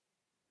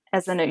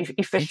as an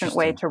efficient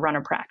way to run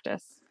a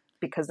practice,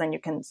 because then you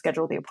can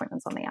schedule the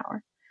appointments on the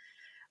hour.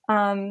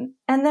 And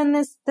then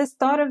this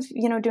thought of,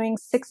 you know, doing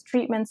 6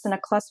 treatments in a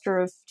cluster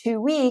of 2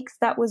 weeks,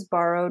 that was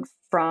borrowed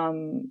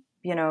from,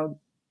 you know,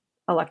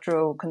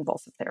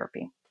 electroconvulsive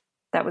therapy.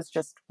 That was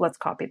just, let's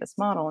copy this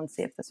model and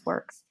see if this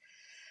works.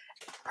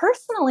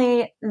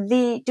 Personally,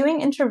 the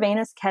doing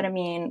intravenous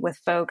ketamine with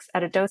folks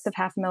at a dose of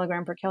 0.5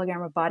 milligram per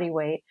kilogram of body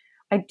weight,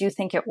 I do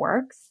think it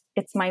works.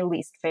 It's my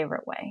least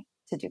favorite way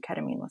to do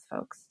ketamine with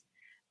folks.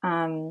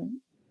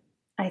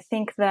 I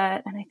think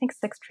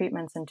 6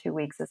 treatments in 2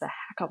 weeks is a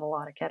heck of a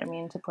lot of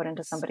ketamine to put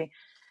into somebody.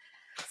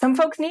 Some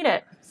folks need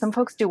it. Some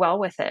folks do well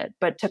with it.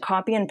 But to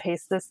copy and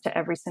paste this to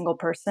every single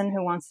person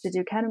who wants to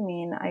do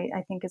ketamine,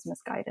 I think is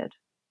misguided.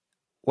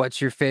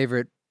 What's your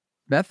favorite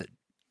method?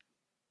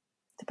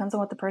 Depends on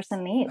what the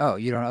person needs. Oh,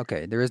 you don't?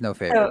 Okay, there is no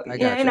favorite. So, I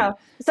got you. Know.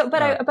 So,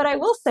 but I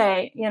will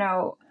say, you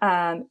know,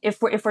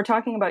 if we're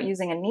talking about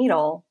using a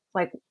needle,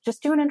 like,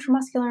 just do an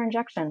intramuscular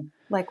injection.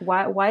 Like,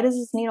 why does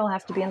this needle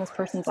have to be in this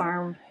person's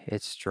arm?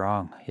 It's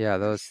strong. Yeah,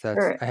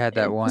 I had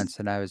that once,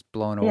 and I was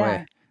blown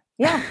away.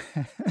 Yeah.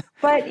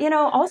 But, you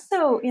know,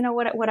 also, you know,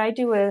 what I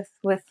do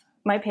with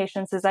my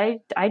patients is I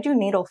do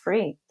needle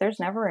free. There's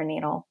never a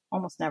needle,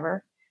 almost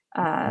never.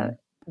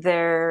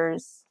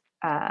 There's,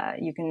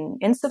 you can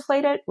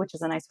insufflate it, which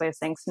is a nice way of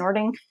saying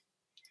snorting.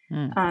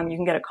 You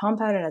can get it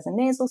compounded as a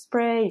nasal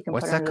spray. You can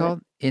What's put that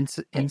called?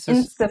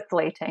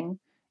 Insufflating.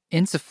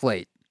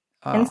 Insufflate.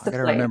 Oh, I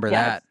gotta remember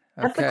that.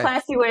 That's a Okay.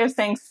 classy way of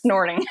saying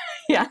snorting.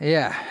 Yeah.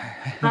 Yeah.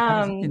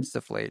 Um,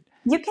 Insufflate.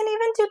 you can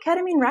even do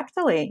ketamine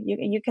rectally.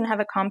 You can have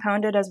it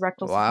compounded as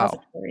rectal Wow.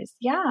 suppositories.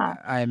 Yeah.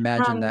 I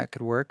imagine Um, that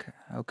could work.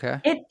 Okay.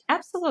 it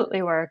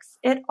absolutely works.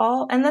 And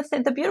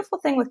the beautiful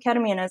thing with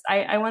ketamine is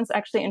I once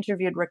actually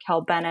interviewed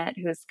Raquel Bennett,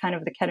 who's kind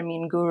of the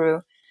ketamine guru.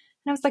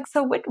 And I was like,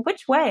 so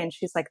which way? And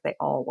she's like, they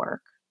all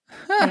work.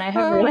 And I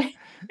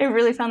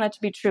really found that to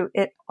be true.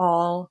 It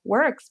all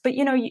works. But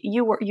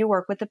you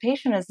work with the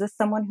patient. Is this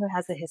someone who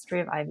has a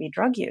history of IV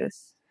drug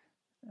use?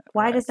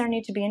 Why Right. does there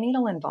need to be a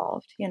needle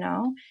involved?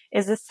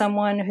 Is this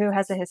someone who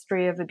has a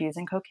history of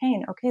abusing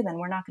cocaine? Okay, then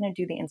we're not going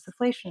to do the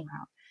insufflation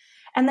route.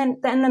 And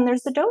then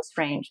there's the dose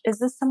range. Is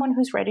this someone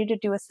who's ready to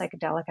do a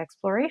psychedelic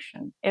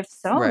exploration? If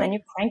so, Right. then you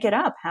crank it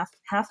up.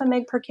 Half a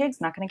meg per kg is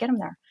not going to get them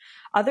there.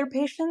 Other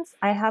patients,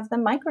 I have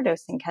them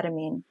microdosing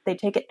ketamine. They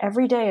take it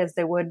every day as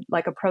they would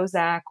like a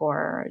Prozac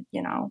or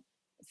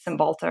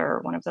Cymbalta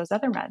or one of those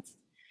other meds,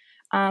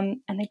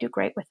 and they do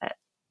great with it.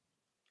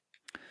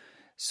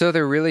 So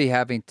they're really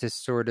having to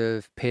sort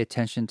of pay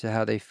attention to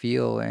how they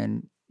feel,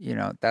 and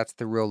that's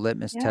the real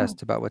litmus Yeah.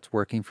 test about what's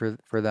working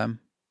for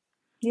them.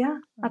 Yeah,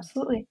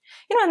 absolutely.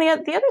 And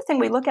the other thing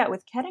we look at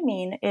with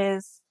ketamine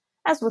is,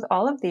 as with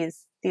all of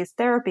these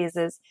therapies,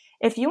 is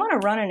if you want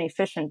to run an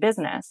efficient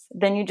business,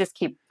 then you just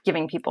keep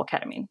giving people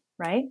ketamine,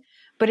 right?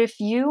 But if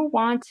you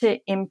want to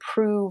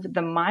improve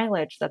the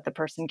mileage that the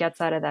person gets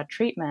out of that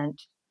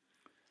treatment,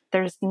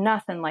 there's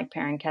nothing like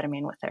pairing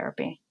ketamine with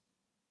therapy.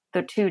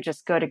 The two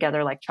just go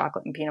together like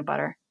chocolate and peanut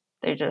butter.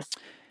 They just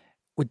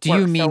Do you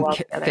work so mean well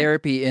together.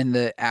 therapy in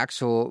the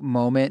actual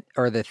moment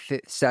or the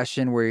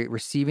session where you're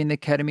receiving the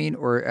ketamine,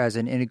 or as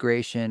an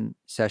integration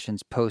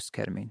sessions post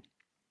ketamine?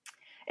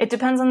 It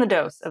depends on the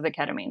dose of the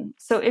ketamine.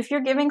 So if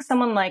you're giving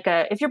someone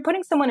if you're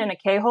putting someone in a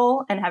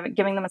K-hole and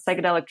giving them a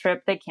psychedelic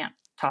trip, they can't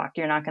talk.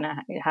 You're not going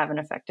to have an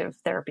effective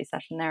therapy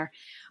session there.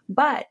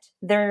 But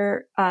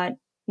their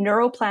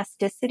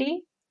neuroplasticity,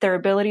 their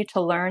ability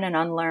to learn and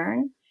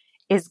unlearn,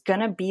 is going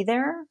to be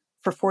there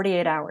for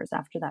 48 hours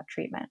after that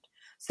treatment.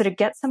 So to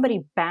get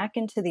somebody back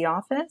into the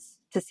office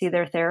to see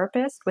their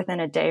therapist within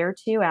a day or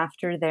two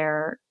after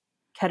their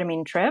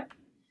ketamine trip,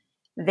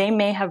 they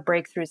may have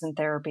breakthroughs in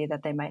therapy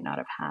that they might not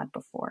have had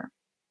before.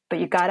 But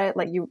you gotta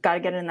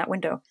get it in that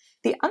window.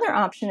 The other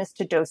option is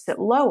to dose it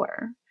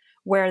lower,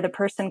 where the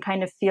person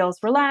kind of feels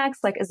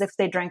relaxed, like as if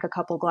they drank a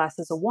couple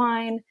glasses of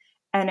wine,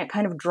 and it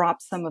kind of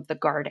drops some of the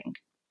guarding.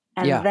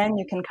 And then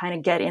you can kind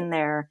of get in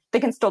there. They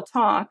can still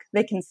talk,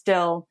 they can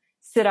still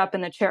sit up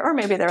in the chair, or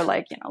maybe they're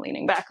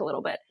leaning back a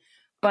little bit.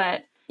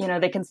 But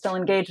they can still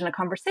engage in a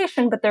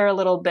conversation, but they're a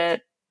little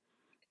bit,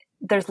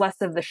 there's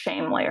less of the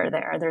shame layer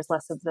there. There's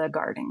less of the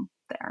guarding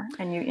there,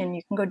 and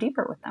you can go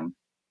deeper with them.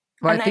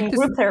 Well, and then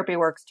group therapy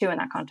works too in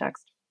that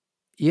context.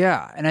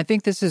 Yeah, and I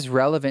think this is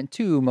relevant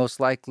too, most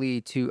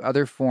likely to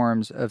other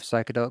forms of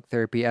psychedelic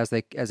therapy as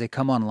they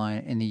come online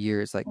in the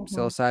years, like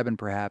psilocybin,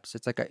 perhaps.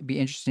 It's like it'd be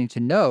interesting to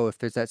know if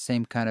there's that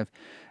same kind of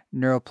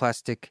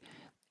neuroplastic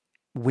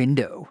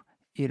window,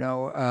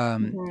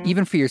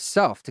 even for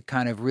yourself to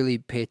kind of really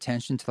pay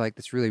attention to like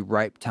this really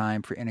ripe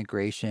time for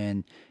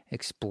integration,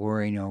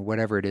 exploring, or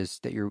whatever it is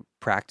that your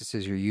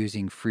practices you're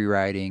using, free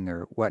writing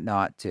or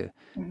whatnot, to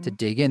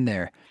dig in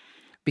there.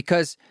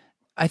 Because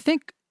I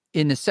think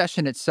in the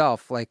session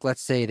itself, like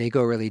let's say they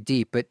go really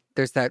deep, but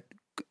there's that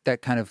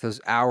kind of those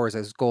hours,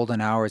 those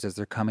golden hours as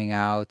they're coming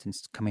out and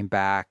coming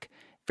back,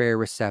 very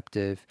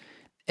receptive.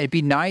 It'd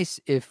be nice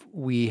if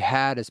we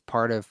had, as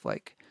part of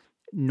like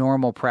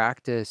normal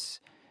practice,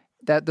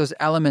 that those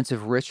elements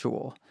of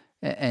ritual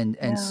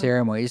and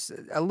ceremonies,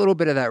 a little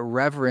bit of that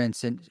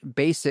reverence and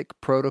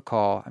basic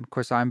protocol. Of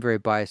course, I'm very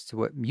biased to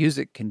what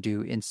music can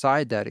do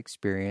inside that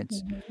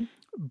experience,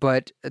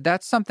 but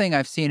that's something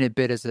I've seen a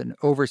bit as an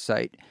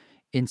oversight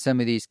in some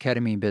of these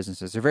ketamine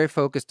businesses. They're very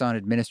focused on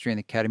administering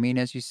the ketamine,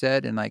 as you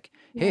said, and like,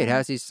 hey, it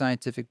has these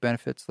scientific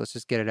benefits. Let's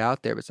just get it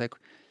out there. But it's like,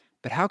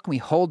 but how can we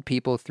hold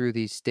people through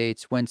these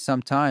states when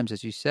sometimes,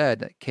 as you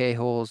said, like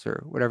K-holes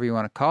or whatever you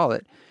want to call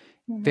it,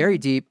 very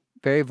deep,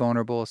 very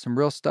vulnerable, some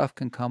real stuff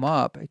can come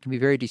up. It can be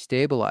very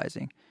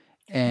destabilizing.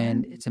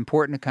 And it's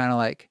important to kind of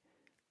like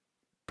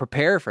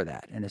prepare for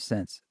that in a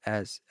sense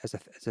as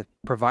a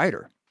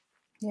provider.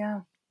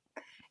 Yeah.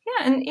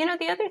 Yeah. And,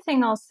 the other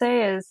thing I'll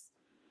say is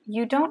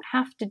you don't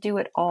have to do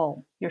it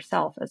all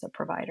yourself as a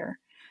provider.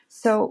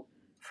 So,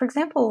 for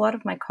example, a lot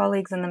of my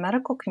colleagues in the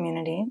medical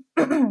community,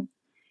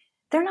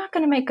 they're not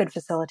going to make good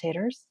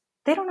facilitators.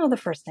 They don't know the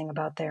first thing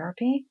about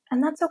therapy,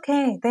 and that's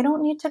okay. They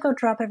don't need to go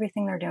drop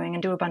everything they're doing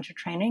and do a bunch of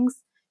trainings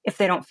if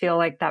they don't feel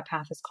like that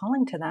path is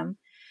calling to them.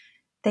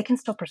 They can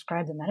still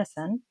prescribe the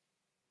medicine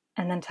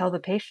and then tell the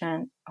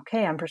patient,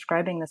 okay, I'm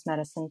prescribing this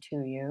medicine to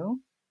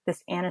you.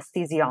 This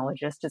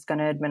anesthesiologist is going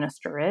to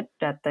administer it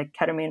at the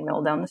ketamine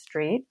mill down the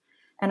street,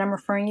 and I'm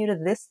referring you to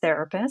this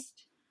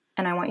therapist,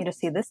 and I want you to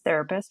see this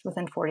therapist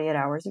within 48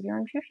 hours of your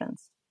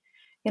infusions.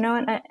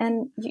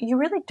 And you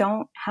really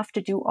don't have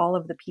to do all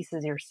of the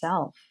pieces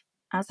yourself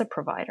as a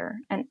provider.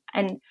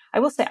 And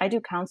I will say I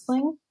do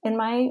counseling in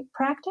my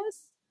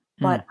practice,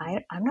 but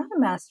I'm not a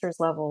master's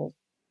level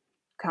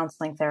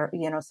counseling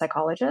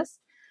psychologist.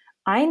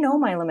 I know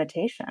my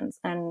limitations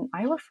and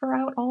I refer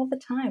out all the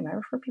time. I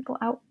refer people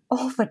out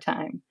all the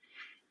time.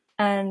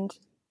 And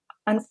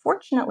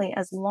unfortunately,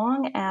 as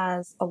long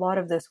as a lot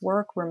of this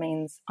work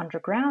remains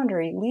underground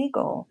or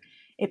illegal,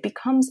 it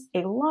becomes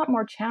a lot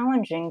more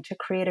challenging to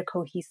create a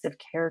cohesive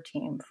care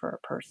team for a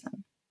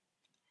person.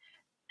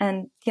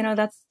 And,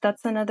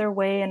 that's another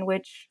way in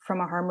which,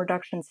 from a harm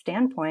reduction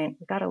standpoint,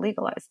 we've got to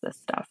legalize this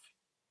stuff.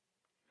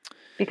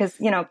 Because,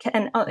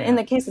 in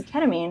the case of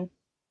ketamine,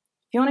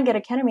 if you want to get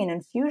a ketamine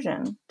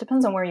infusion,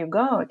 depends on where you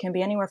go. It can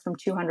be anywhere from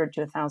 $200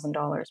 to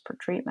 $1,000 per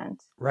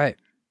treatment. Right.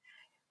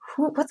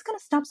 What's going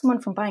to stop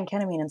someone from buying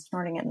ketamine and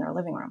snorting it in their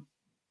living room?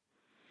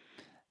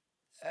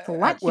 It's a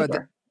lot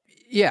cheaper.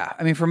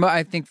 I mean,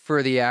 I think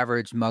for the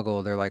average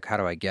muggle, they're like, how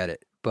do I get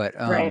it? But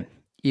right.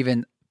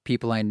 Even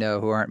people I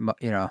know who aren't,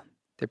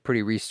 they're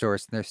pretty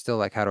resourced and they're still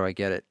like, how do I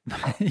get it?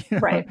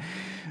 Right.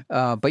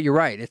 But you're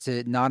right. It's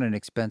not an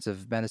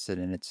expensive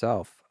medicine in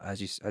itself. As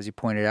you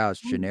pointed out,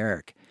 it's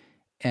generic.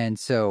 And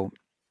so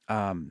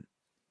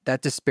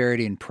that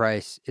disparity in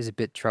price is a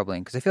bit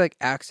troubling because I feel like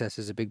access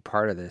is a big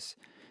part of this.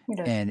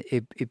 And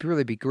it'd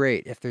really be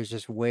great if there's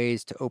just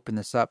ways to open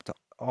this up to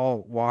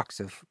all walks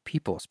of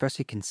people,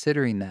 especially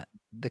considering that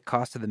the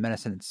cost of the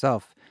medicine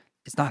itself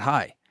is not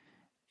high.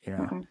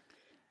 No.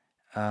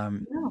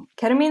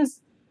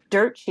 Ketamine's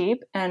dirt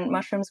cheap and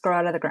mushrooms grow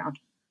out of the ground.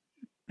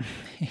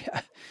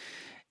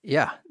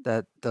 Yeah,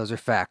 those are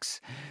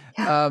facts.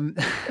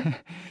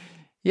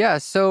 Yeah.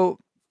 So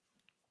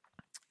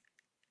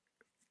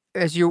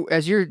as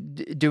you're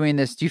doing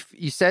this,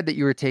 you said that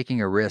you were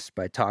taking a risk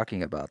by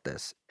talking about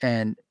this,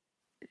 and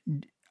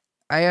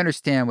I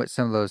understand what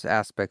some of those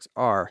aspects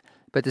are,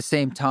 but at the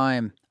same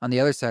time, on the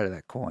other side of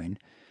that coin,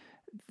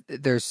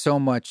 there's so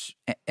much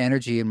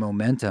energy and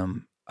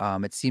momentum.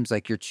 It seems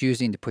like you're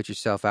choosing to put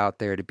yourself out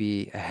there to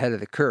be ahead of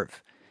the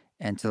curve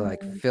and to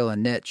fill a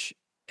niche.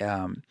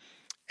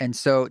 And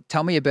so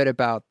tell me a bit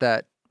about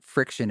that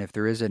friction, if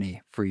there is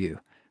any, for you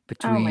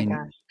between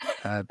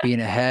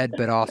being ahead,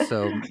 but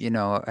also,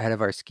 ahead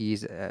of our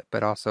skis,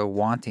 but also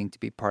wanting to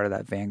be part of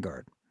that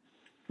vanguard.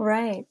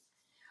 Right.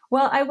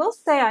 Well, I will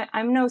say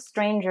I'm no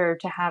stranger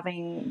to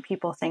having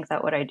people think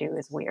that what I do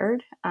is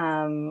weird.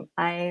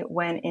 I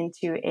went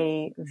into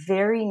a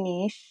very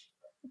niche,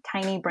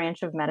 tiny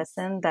branch of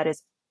medicine that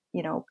is,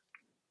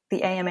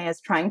 the AMA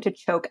is trying to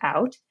choke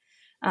out.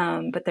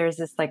 But there's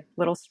this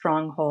little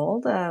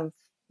stronghold of,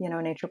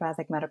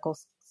 naturopathic medical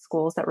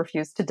schools that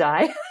refuse to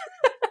die.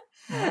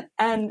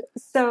 And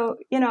so,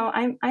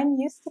 I'm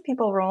used to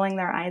people rolling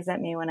their eyes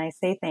at me when I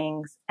say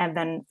things. And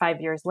then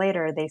 5 years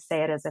later, they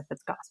say it as if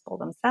it's gospel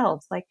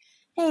themselves. Like,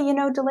 hey,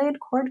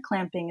 delayed cord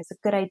clamping is a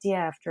good idea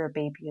after a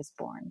baby is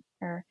born.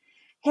 Or,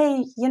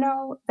 hey,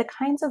 the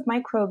kinds of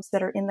microbes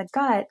that are in the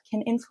gut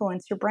can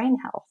influence your brain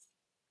health.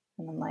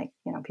 And I'm like,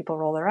 people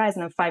roll their eyes.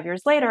 And then 5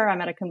 years later, I'm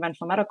at a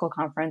conventional medical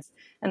conference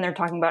and they're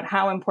talking about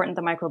how important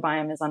the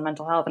microbiome is on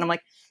mental health. And I'm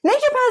like,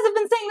 naturopaths have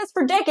been saying this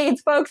for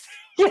decades, folks.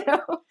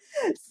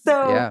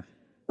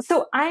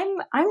 So I'm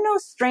no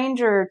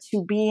stranger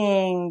to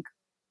being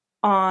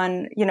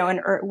on,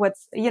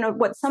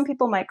 what some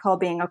people might call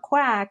being a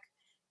quack.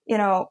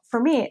 For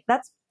me,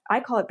 I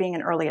call it being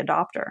an early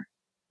adopter.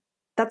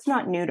 That's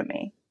not new to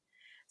me.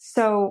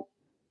 So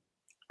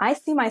I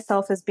see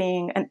myself as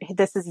being, and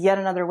this is yet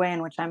another way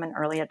in which I'm an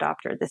early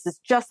adopter. This is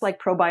just like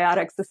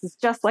probiotics. This is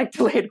just like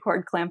delayed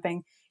cord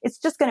clamping. It's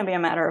just going to be a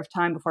matter of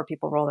time before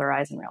people roll their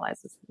eyes and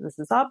realize this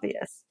is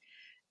obvious.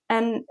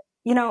 And,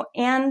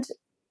 and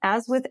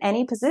as with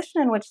any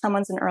position in which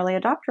someone's an early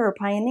adopter or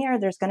pioneer,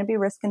 there's going to be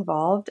risk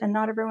involved and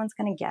not everyone's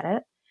going to get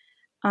it.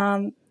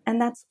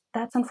 And that's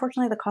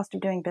unfortunately the cost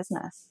of doing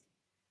business.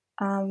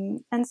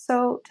 And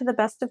so to the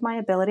best of my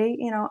ability,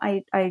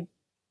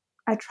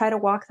 I try to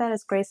walk that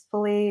as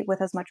gracefully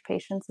with as much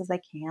patience as I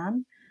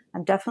can.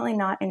 I'm definitely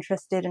not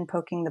interested in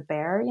poking the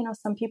bear.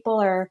 Some people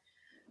are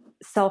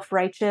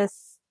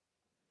self-righteous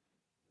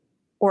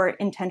or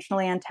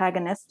intentionally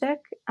antagonistic.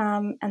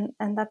 And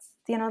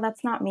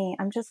that's not me.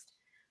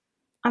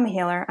 I'm a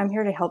healer. I'm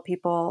here to help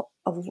people.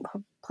 The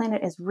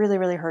planet is really,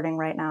 really hurting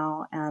right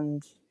now.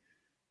 And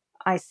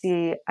I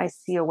see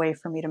a way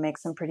for me to make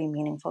some pretty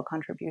meaningful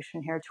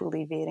contribution here to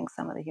alleviating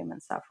some of the human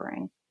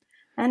suffering.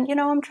 And,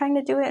 I'm trying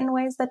to do it in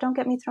ways that don't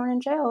get me thrown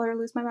in jail or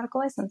lose my medical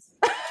license.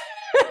 So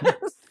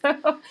I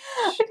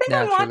think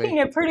I'm walking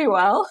it pretty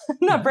well,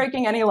 not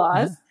breaking any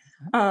laws.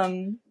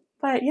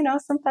 But,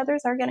 some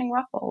feathers are getting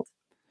ruffled.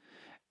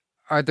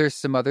 Are there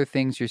some other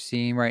things you're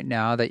seeing right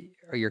now that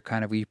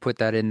you put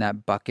that in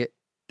that bucket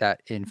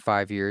that in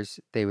 5 years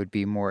they would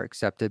be more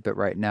accepted, but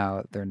right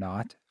now they're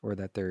not, or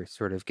that they're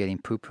sort of getting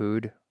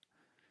poo-pooed?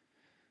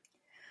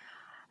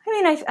 I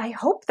mean, I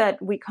hope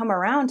that we come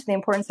around to the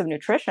importance of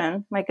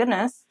nutrition. My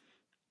goodness.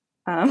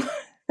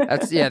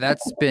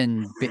 That's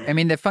been, I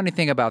mean, the funny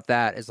thing about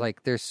that is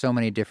there's so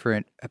many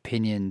different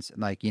opinions.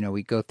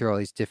 We go through all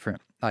these different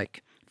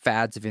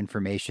fads of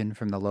information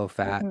from the low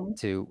fat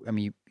to,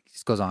 it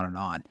just goes on and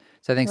on.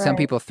 So I think some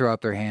people throw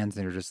up their hands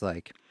and they're just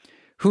like,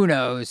 who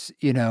knows,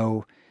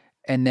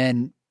 and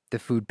then the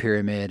food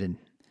pyramid and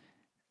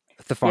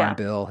the Farm Yeah.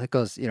 Bill. It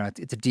goes,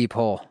 it's a deep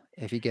hole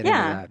if you get into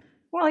Yeah. that.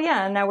 Well,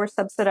 yeah. And now we're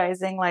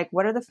subsidizing, like,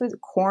 what are the foods?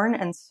 Corn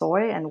and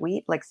soy and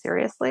wheat. Like,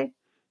 seriously?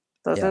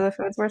 Those are Yeah. the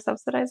foods we're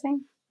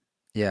subsidizing?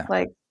 Yeah.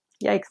 Like,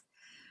 yikes.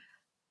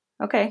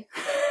 Okay.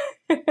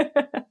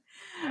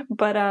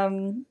 But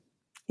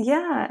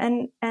yeah,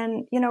 and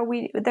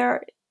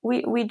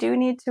we do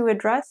need to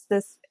address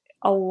this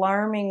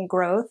alarming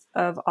growth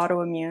of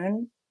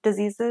autoimmune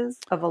diseases,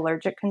 of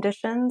allergic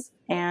conditions,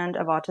 and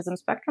of autism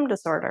spectrum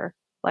disorder.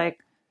 Like,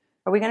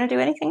 are we going to do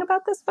anything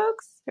about this,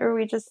 folks? Or are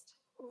we just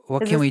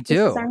What is can this we this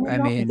is do? our new I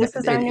mean, this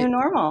is our new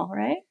normal,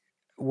 right?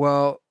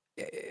 well,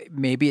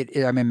 maybe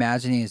I'm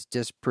imagining it's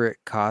disparate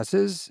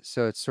causes,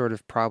 so it's sort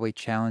of probably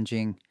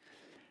challenging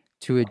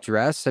to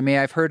address. I mean,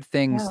 I've heard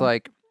things Yeah.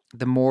 like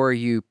the more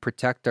you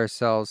protect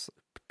ourselves,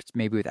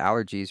 maybe with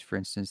allergies, for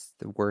instance,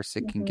 the worse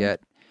it can Hmm.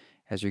 get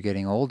as you're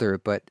getting older.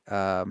 But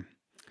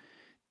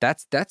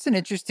that's an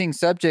interesting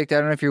subject. I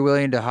don't know if you're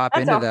willing to hop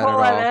into that at all.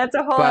 That's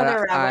a whole But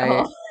other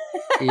rabbit hole.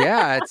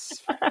 yeah,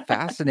 it's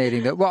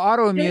fascinating. Well,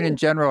 autoimmune in It is.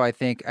 general, I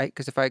think,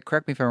 because if I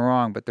correct me if I'm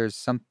wrong, but there's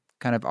some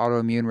kind of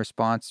autoimmune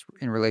response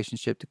in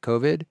relationship to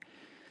COVID,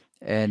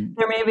 and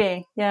There may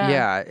be. Yeah.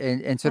 yeah,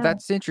 and so Yeah.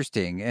 that's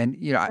interesting. And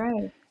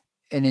Right.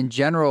 and in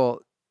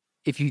general,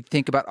 if you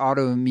think about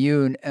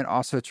autoimmune and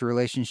also its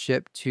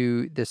relationship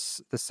to the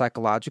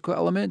psychological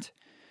element,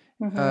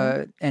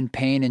 Hmm. and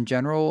pain in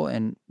general,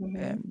 Hmm.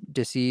 and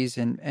disease,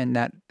 and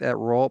that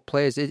role it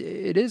plays,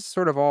 it is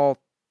sort of all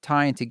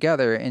tying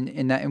together. And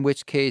in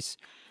which case,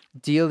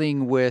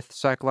 dealing with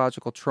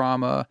psychological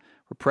trauma,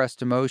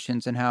 repressed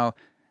emotions, and how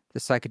the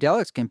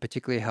psychedelics can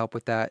particularly help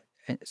with that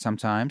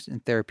sometimes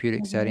in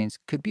therapeutic Hmm. settings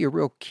could be a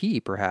real key,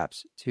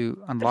 perhaps,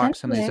 to unlock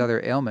some of these Potentially.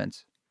 other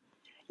ailments.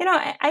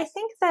 I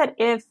think that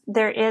if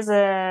there is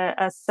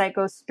a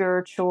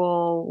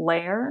psycho-spiritual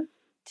layer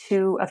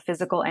to a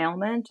physical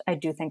ailment, I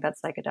do think that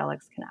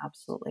psychedelics can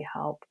absolutely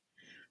help.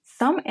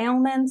 Some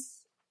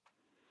ailments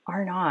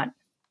are not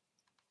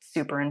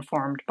super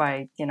informed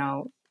by,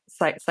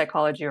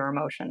 psychology or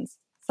emotions.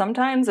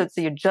 Sometimes it's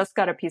you just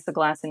got a piece of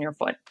glass in your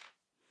foot,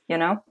 you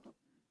know?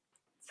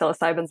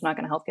 Psilocybin's not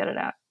going to help get it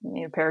out. You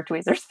need a pair of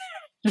tweezers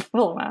to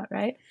pull them out,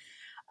 right?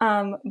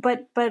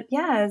 But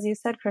yeah, as you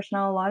said,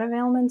 Krishna, a lot of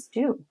ailments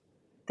do.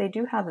 They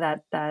do have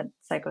that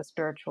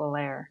psycho-spiritual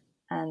layer,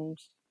 and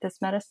this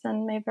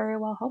medicine may very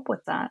well help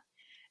with that.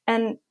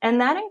 And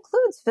that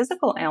includes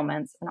physical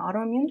ailments and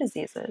autoimmune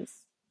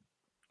diseases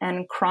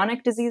and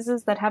chronic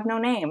diseases that have no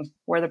name,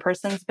 where the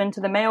person's been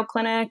to the Mayo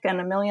Clinic and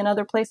a million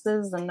other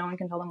places and no one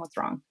can tell them what's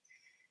wrong.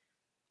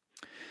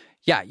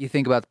 Yeah, you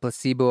think about the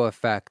placebo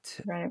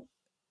effect. Right.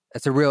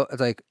 It's a real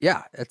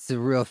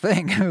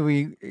thing.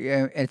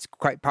 It's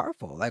quite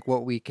powerful, like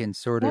what we can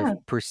sort of Yeah.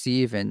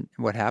 perceive and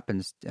what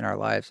happens in our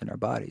lives and our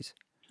bodies.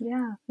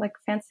 Yeah. Like,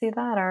 fancy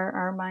that.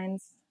 Our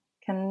minds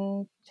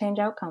can change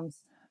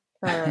outcomes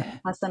for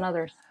us and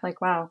others.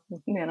 Like, wow,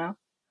 lo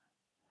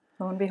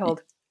and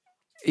behold.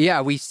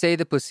 Yeah, we say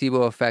the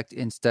placebo effect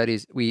in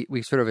studies.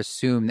 We sort of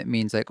assume that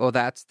means like, oh,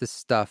 that's the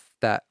stuff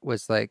that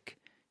was like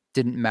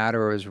didn't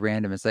matter or was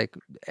random. It's like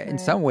in Right.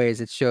 some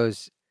ways it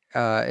shows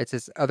it's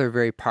this other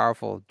very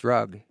powerful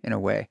drug in a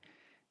way.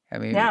 I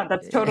mean, Yeah,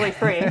 that's totally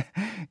free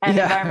and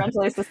yeah,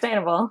 environmentally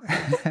sustainable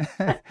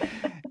with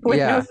no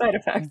yeah. side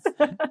effects.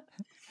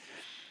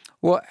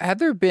 Well, have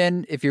there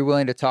been, if you're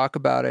willing to talk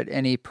about it,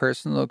 any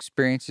personal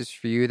experiences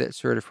for you that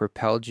sort of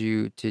propelled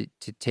you to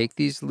take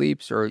these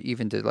leaps, or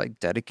even to like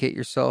dedicate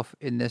yourself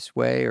in this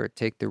way, or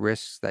take the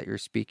risks that you're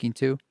speaking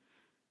to?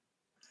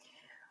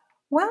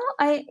 Well,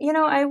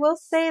 I will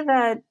say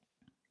that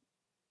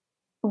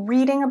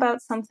reading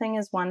about something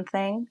is one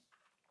thing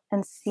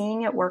and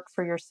seeing it work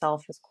for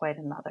yourself is quite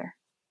another.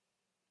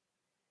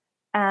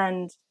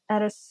 And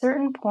at a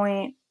certain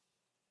point,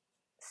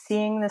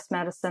 seeing this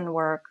medicine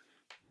work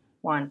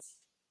once,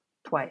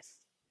 twice,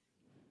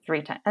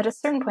 three times, at a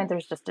certain point,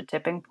 there's just a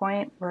tipping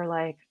point where,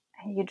 like,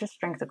 you just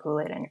drink the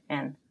Kool-Aid and you're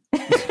in.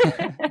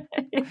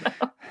 You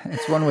know?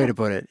 It's one way to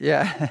put it.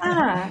 Yeah.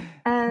 Yeah,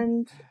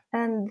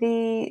 and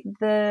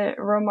the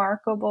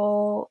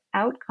remarkable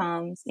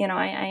outcomes.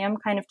 I am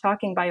kind of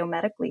talking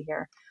biomedically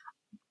here.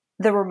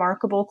 The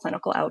remarkable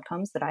clinical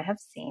outcomes that I have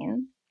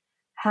seen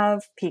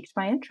have piqued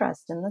my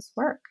interest in this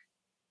work,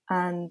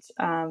 and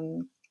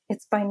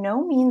it's by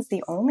no means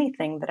the only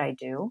thing that I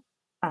do.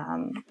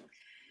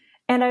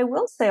 And I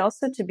will say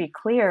also, to be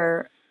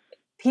clear,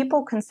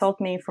 people consult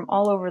me from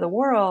all over the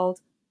world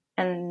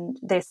and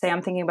they say,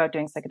 I'm thinking about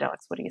doing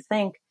psychedelics. What do you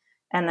think?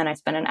 And then I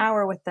spend an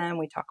hour with them.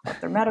 We talk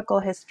about their medical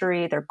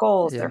history, their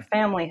goals, their Yeah.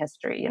 family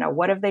history.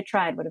 What have they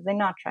tried? What have they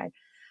not tried?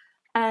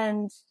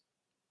 And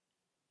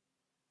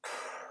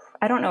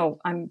I don't know,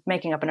 I'm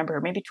making up a number,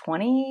 maybe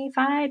 25%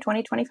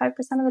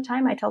 of the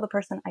time I tell the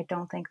person, I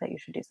don't think that you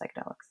should do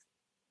psychedelics.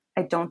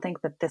 I don't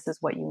think that this is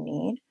what you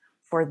need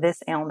for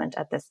this ailment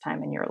at this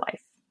time in your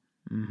life.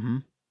 Mm-hmm.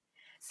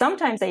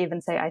 Sometimes I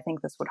even say, I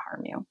think this would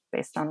harm you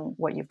based on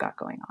what you've got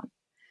going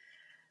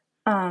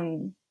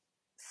on.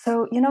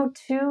 So,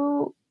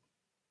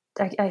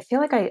 I feel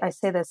like I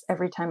say this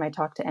every time I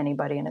talk to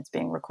anybody and it's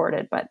being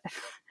recorded, but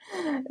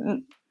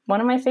one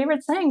of my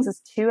favorite sayings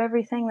is, to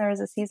everything there is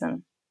a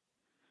season.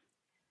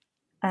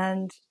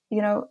 And,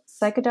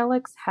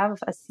 psychedelics have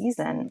a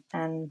season,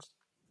 and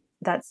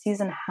that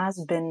season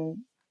has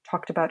been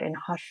talked about in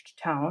hushed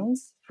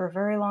tones for a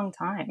very long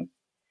time.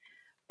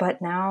 But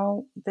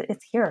now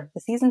it's here. The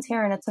season's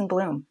here and it's in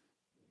bloom.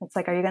 It's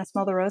like, are you going to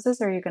smell the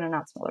roses or are you going to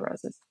not smell the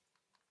roses?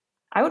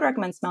 I would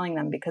recommend smelling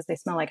them because they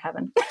smell like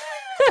heaven.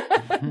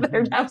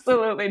 They're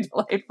absolutely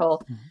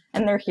delightful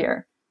and they're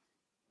here.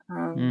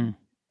 So,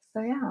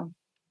 yeah.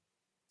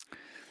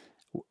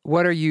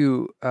 What are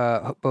you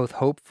both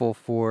hopeful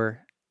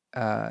for,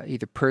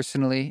 either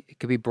personally, it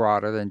could be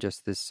broader than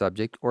just this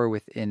subject, or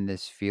within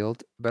this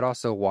field, but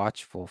also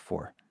watchful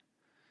for?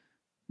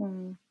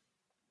 I'm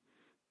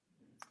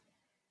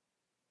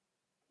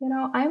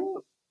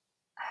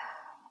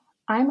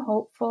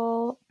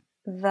hopeful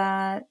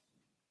that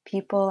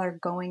people are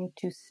going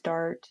to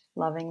start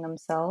loving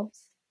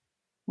themselves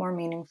more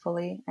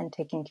meaningfully and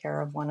taking care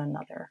of one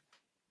another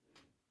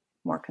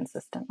more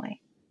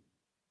consistently.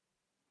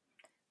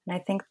 And I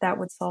think that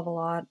would solve a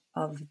lot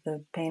of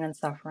the pain and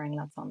suffering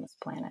that's on this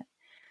planet.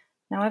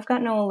 Now, I've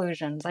got no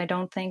illusions. I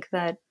don't think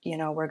that,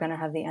 we're going to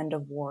have the end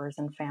of wars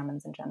and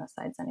famines and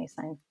genocides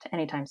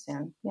anytime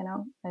soon.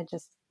 I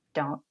just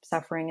don't.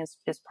 Suffering is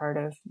part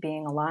of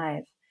being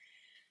alive.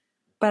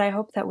 But I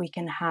hope that we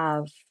can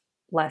have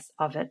less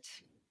of it,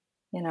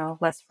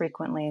 less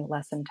frequently,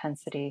 less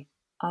intensity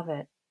of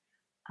it.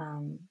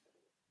 And,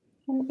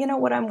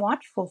 what I'm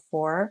watchful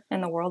for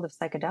in the world of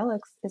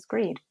psychedelics is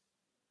greed.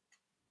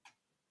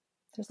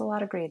 There's a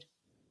lot of greed.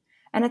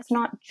 And it's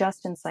not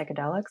just in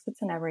psychedelics,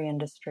 it's in every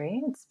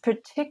industry. It's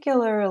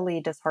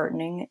particularly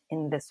disheartening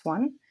in this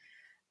one,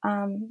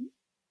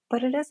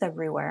 but it is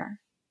everywhere.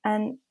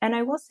 And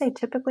I will say,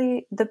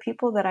 typically, the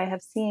people that I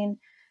have seen,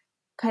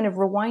 kind of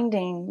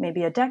rewinding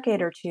maybe a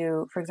decade or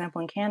two, for example,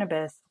 in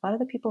cannabis, a lot of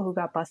the people who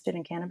got busted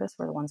in cannabis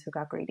were the ones who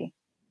got greedy.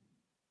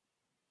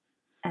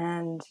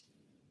 And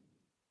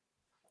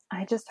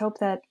I just hope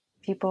that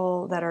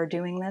people that are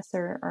doing this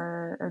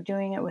are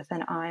doing it with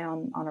an eye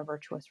on a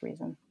virtuous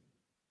reason.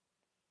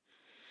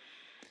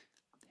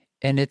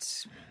 And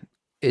it's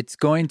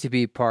going to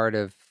be part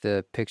of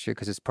the picture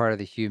because it's part of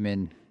the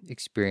human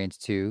experience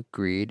too,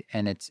 greed.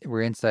 And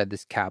we're inside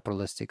this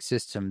capitalistic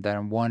system that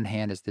on one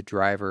hand is the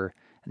driver,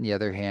 and the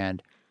other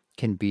hand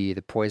can be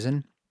the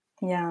poison.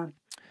 Yeah.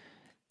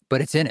 But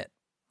it's in it.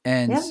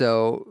 And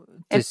so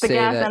it's the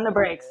gas and the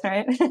brakes,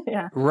 right?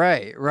 Yeah.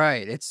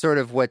 Right. It's sort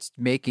of what's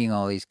making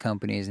all these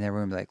companies and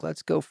everyone be like,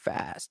 let's go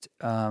fast.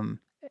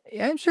 I'm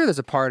sure there's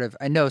a part of,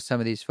 I know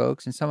some of these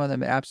folks, and some of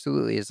them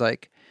absolutely is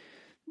like,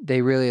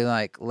 they really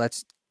like,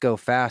 let's go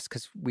fast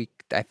because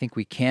I think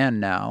we can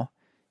now,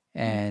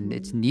 and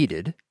it's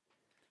needed.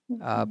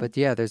 But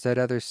yeah, there's that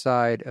other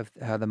side of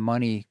how the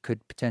money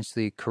could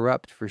potentially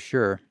corrupt for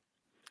sure.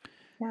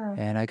 Yeah.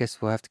 And I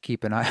guess we'll have to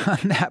keep an eye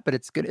on that, but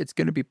it's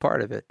going to be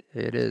part of it.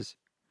 It is.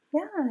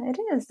 Yeah, it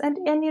is. And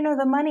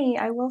the money,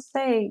 I will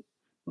say,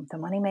 the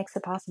money makes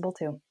it possible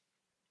too.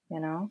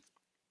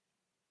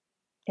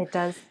 It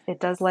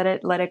does let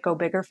it go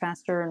bigger,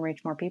 faster, and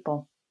reach more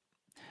people.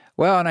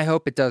 Well, and I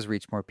hope it does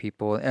reach more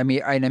people. I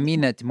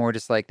mean that more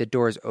just like the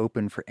door is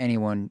open for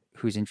anyone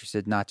who's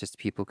interested, not just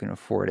people who can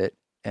afford it.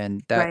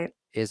 And that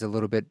is a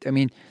little bit,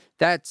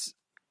 that's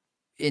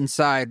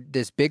inside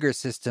this bigger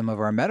system of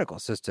our medical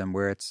system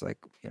where it's like,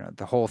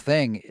 the whole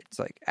thing, it's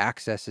like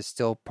access is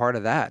still part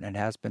of that and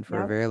has been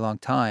for a very long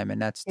time.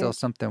 And that's still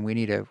something we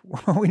need to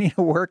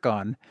work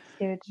on.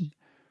 Huge.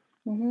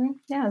 Mm-hmm.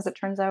 Yeah. As it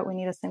turns out, we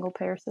need a single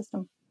payer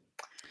system,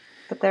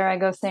 but there I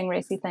go saying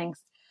racy things.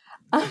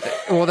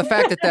 Well, the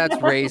fact that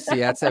that's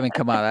racy,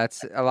 come on,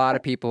 that's a lot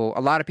of people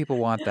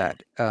want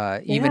that,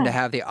 even to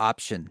have the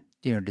option,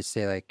 to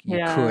say like you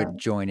could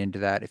join into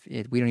that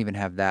we don't even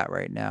have that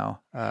right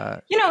now.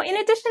 In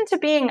addition to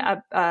being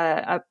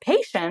a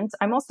patient,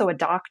 I'm also a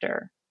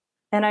doctor.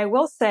 And I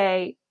will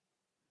say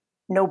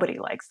nobody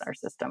likes our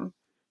system.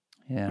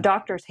 Yeah.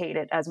 Doctors hate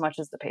it as much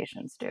as the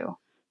patients do.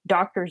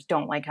 Doctors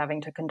don't like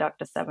having to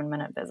conduct a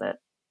 7-minute visit.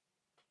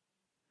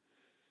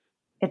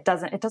 It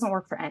doesn't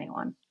work for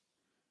anyone.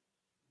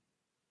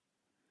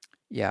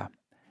 Yeah,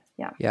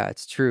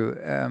 it's true.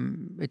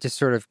 It just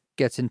sort of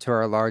gets into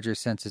our larger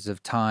senses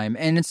of time.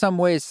 And in some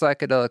ways,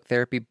 psychedelic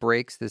therapy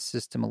breaks the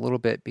system a little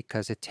bit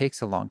because it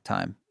takes a long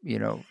time.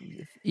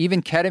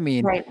 Even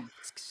ketamine,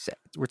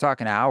 we're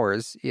talking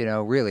hours,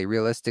 really,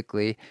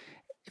 realistically,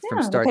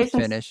 from start to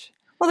finish.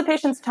 Well, the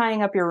patient's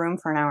tying up your room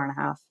for an hour and a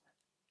half.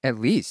 At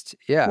least,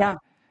 yeah.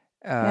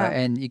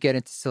 And you get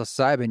into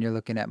psilocybin, you're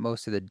looking at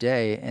most of the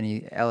day, and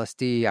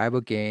LSD,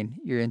 ibogaine,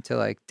 you're into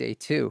like day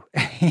 2,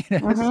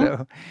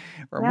 so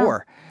or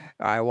more.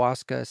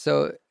 Ayahuasca,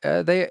 so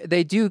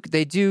they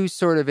do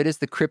sort of, it is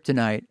the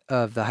kryptonite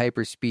of the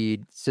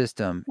hyperspeed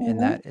system in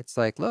that it's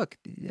like, look,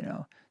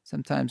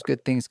 sometimes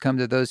good things come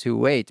to those who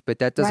wait, but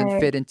that doesn't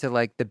fit into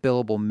like the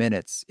billable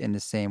minutes in the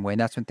same way, and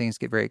that's when things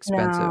get very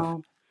expensive.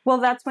 No. Well,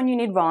 that's when you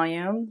need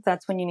volume.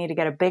 That's when you need to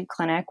get a big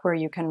clinic where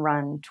you can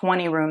run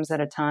 20 rooms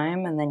at a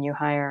time, and then you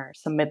hire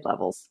some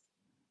mid-levels,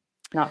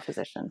 not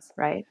physicians,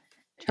 right?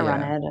 to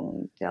run Yeah. it,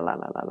 and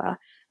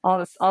all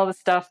the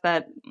stuff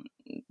that's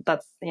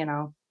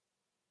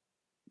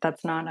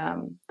that's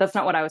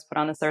not what I was put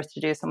on this earth to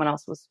do. Someone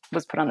else was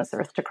put on this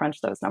earth to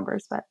crunch those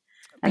numbers, But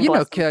and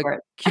bless them for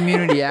it.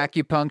 community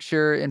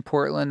acupuncture in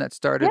Portland that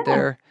started Yeah,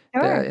 there,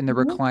 sure. in the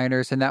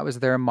recliners, and that was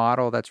their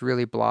model that's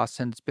really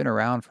blossomed. It's been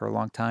around for a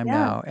long time Yeah.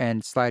 now,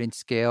 and sliding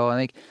scale. I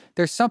think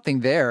there's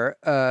something there,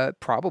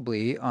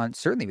 probably on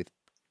certainly with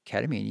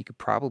ketamine. You could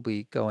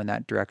probably go in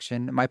that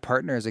direction. My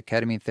partner is a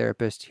ketamine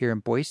therapist here in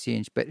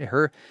Boise, but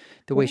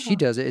the way she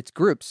Beautiful. does it, it's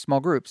groups, small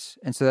groups,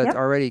 and so that Yep,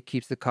 already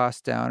keeps the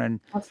cost down. And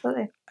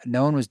absolutely.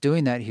 no one was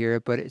doing that here,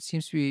 but it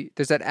seems to be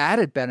there's that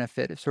added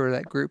benefit of sort of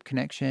that group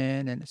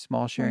connection and a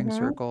small sharing Hmm.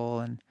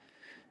 circle. And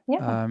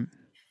Yeah. um,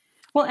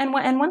 Well, and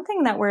one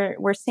thing that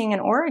we're seeing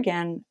in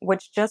Oregon,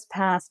 which just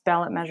passed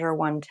ballot measure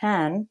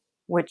 110,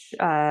 which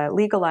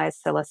legalized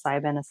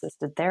psilocybin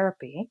assisted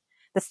therapy.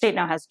 The state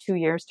now has 2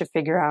 years to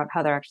figure out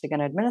how they're actually going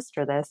to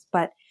administer this.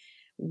 But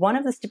one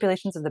of the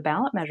stipulations of the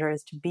ballot measure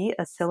is to be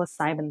a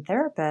psilocybin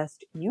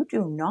therapist, you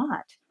do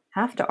not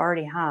have to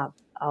already have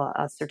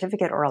a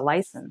certificate or a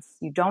license.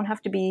 You don't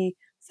have to be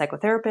a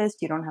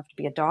psychotherapist. You don't have to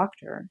be a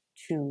doctor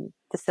to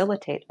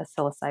facilitate a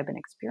psilocybin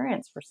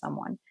experience for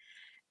someone.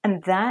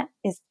 And that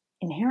is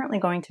inherently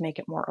going to make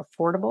it more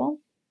affordable.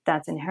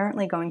 That's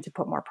inherently going to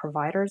put more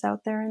providers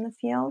out there in the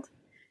field.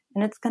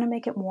 And it's going to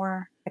make it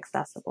more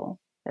accessible,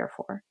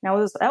 therefore. Now,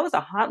 that was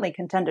a hotly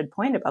contended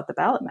point about the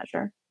ballot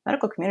measure.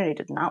 Medical community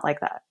did not like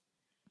that.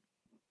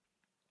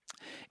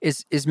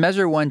 is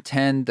Measure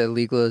 110 the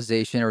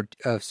legalization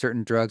of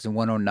certain drugs, and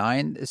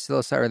 109 is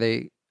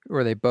psilocybin?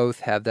 Or they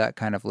both have that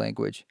kind of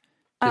language?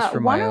 Just for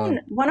my own.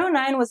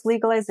 109 was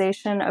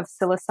legalization of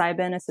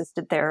psilocybin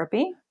assisted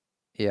therapy.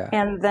 Yeah.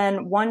 And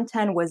then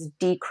 110 was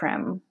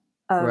decrim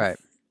of Right.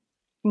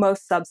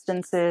 most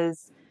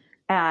substances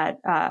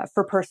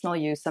for personal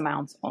use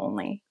amounts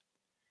only.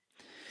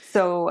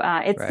 So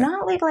it's Right.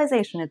 not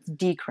legalization, it's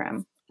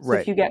decrim. So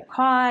Right. if you get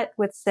caught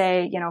with,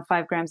 say,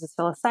 5 grams of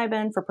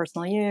psilocybin for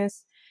personal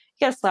use,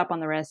 you get a slap on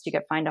the wrist, you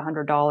get fined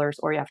 $100,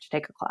 or you have to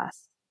take a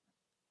class.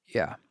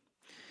 Yeah.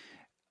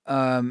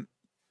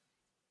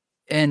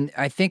 And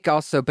I think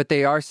also, but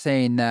they are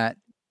saying that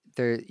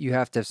you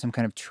have to have some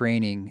kind of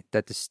training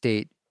that the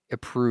state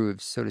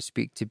approves, so to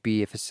speak, to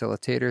be a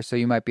facilitator. So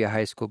you might be a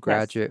high school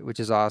graduate, Yes. which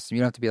is awesome.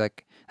 You don't have to be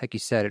like you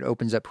said, it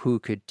opens up who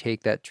could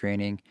take that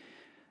training.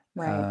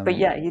 Right. But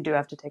yeah, you do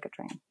have to take a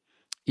training.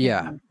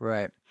 Yeah, Mm-hmm.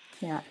 right.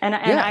 Yeah. And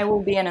Yeah. I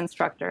will be an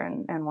instructor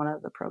in one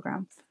of the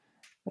programs,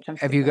 which I'm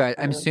Have super you guys?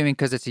 excited. I'm assuming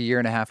because it's a year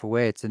and a half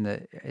away. It's in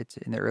the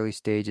early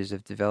stages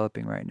of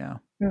developing right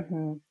now.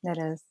 Mm-hmm. It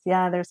is.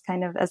 Yeah. There's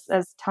kind of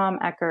as Tom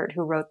Eckert,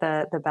 who wrote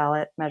the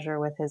ballot measure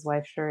with his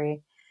wife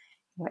Shuri,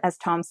 as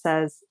Tom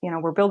says,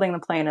 we're building the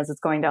plane as it's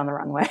going down the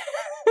runway.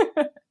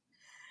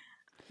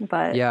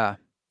 But Yeah.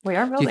 we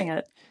are building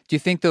it. Do you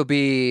think there'll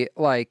be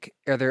are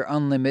there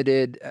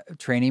unlimited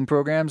training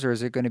programs, or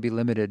is it going to be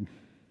limited?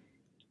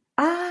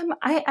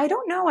 I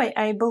don't know.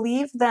 I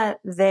believe that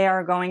they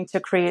are going to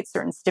create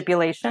certain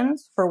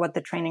stipulations for what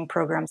the training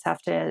programs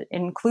have to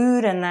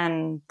include, and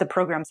then the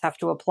programs have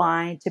to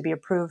apply to be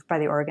approved by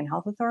the Oregon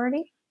Health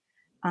Authority.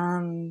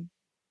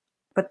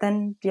 But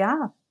then,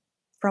 yeah,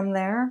 from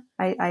there,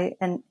 I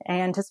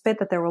anticipate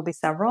that there will be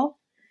several,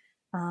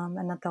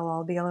 and that they'll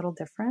all be a little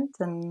different,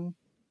 and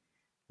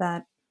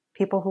that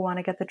people who want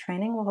to get the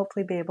training will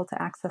hopefully be able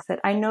to access it.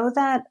 I know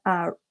that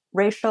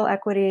racial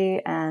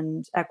equity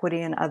and equity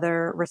in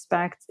other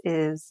respects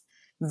is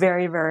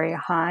very, very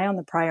high on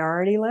the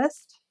priority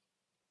list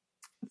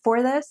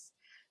for this.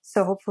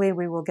 So hopefully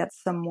we will get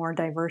some more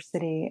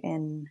diversity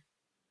in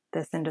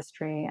this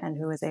industry and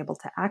who is able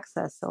to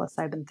access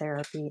psilocybin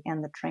therapy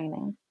and the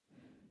training.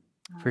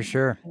 For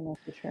sure. In the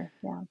future,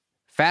 yeah.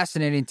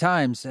 Fascinating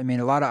times. I mean,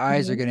 a lot of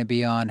eyes are Mm-hmm. going to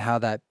be on how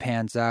that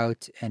pans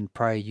out, and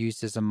probably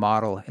used as a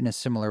model in a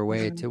similar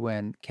way Mm-hmm. to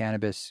when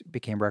cannabis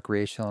became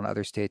recreational in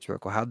other states. Were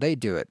like, well, how'd they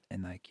do it?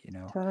 And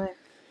Totally.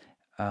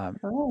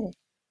 well,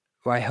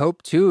 I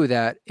hope too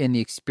that in the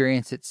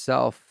experience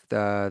itself,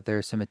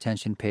 there's some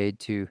attention paid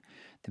to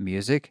the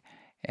music,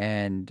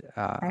 and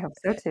I hope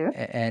so too.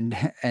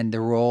 and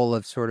the role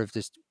of sort of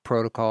just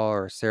protocol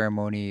or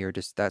ceremony, or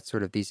just that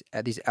sort of these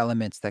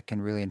elements that can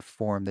really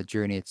inform the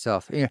journey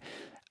itself.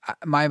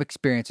 My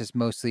experience is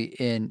mostly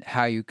in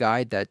how you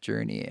guide that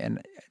journey,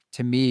 and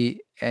to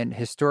me, and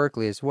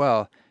historically as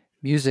well,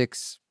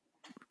 music's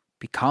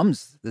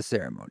becomes the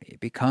ceremony, it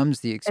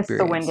becomes the It's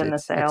the wind experience. in the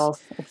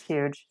sails. It's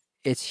huge.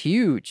 It's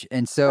huge,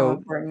 and So so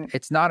important.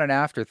 it's not an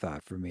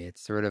afterthought for me.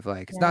 It's sort of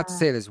like, it's not to Yeah.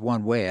 say there's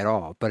one way at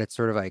all, but it's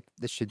sort of like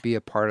this should be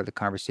a part of the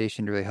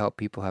conversation to really help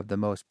people have the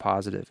most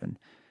positive and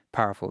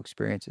powerful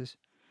experiences.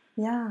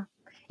 Yeah.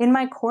 In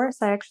my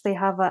course, I actually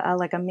have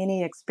a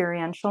mini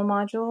experiential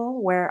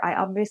module where I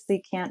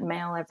obviously can't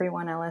mail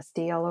everyone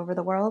LSD all over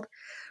the world,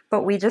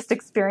 but we just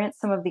experience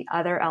some of the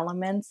other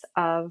elements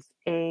of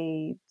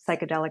a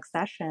psychedelic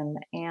session.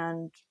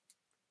 And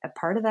a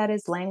part of that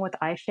is laying with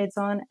eye shades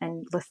on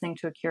and listening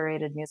to a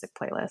curated music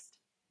playlist.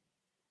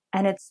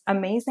 And it's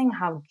amazing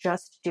how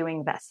just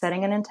doing that,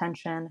 setting an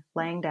intention,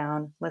 laying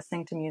down,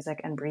 listening to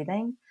music and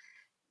breathing,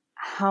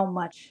 how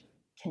much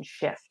can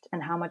shift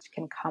and how much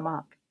can come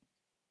up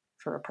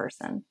for a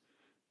person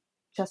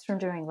just from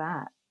doing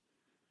that.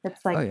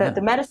 It's like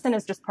the medicine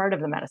is just part of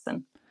the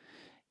medicine.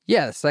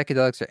 Yeah, the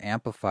psychedelics are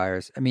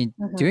amplifiers. I mean,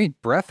 doing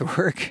breath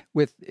work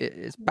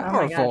is powerful.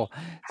 Oh my gosh,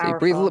 so you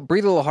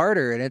breathe a little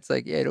harder, and it's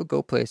like, it'll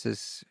go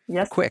places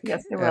quick.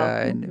 Yes, it will.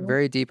 And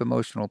very deep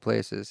emotional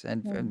places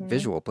and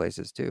visual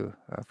places too,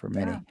 for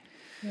many.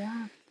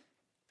 Yeah.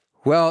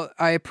 Well,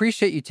 I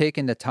appreciate you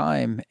taking the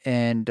time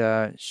and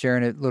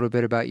sharing a little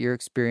bit about your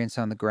experience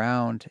on the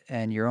ground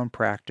and your own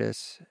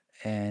practice.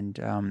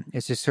 And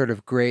it's just sort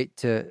of great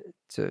to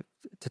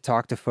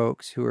talk to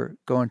folks who are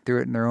going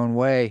through it in their own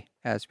way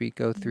as we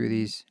go through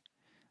these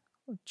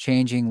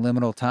changing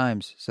liminal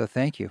times. So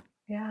thank you.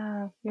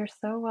 Yeah, you're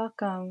so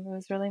welcome. It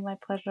was really my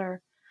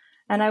pleasure.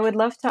 And I would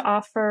love to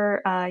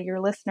offer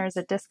your listeners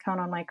a discount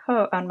on my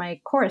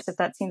course, if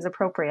that seems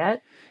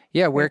appropriate.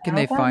 Yeah, where can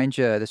they find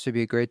you? This would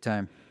be a great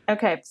time.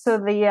 Okay, so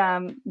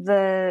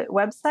the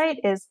website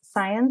is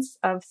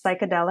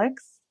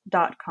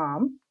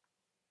scienceofpsychedelics.com.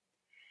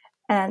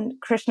 And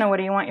Krishna, what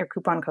do you want your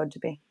coupon code to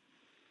be?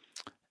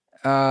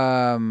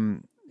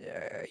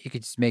 You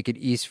could just make it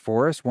East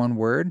Forest, one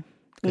word,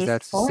 because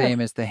that's the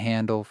same as the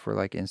handle for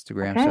like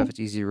Instagram stuff. It's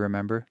easy to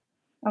remember.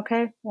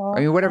 Okay. Well, I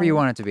mean, whatever you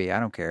want it to be. I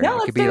don't care. No,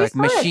 it could be like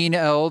Machine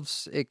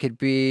Elves. It could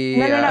be...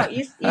 No.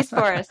 East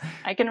Forest.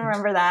 I can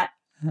remember that.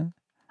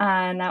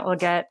 And that will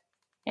get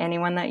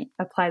anyone that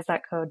applies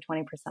that code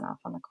 20% off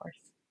on the course.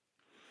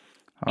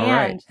 All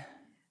right.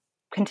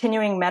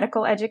 Continuing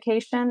medical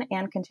education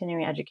and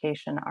continuing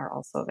education are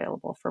also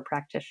available for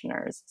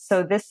practitioners.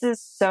 So this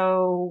is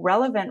so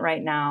relevant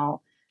right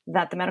now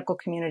that the medical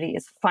community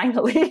is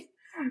finally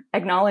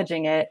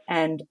acknowledging it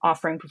and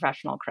offering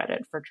professional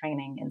credit for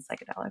training in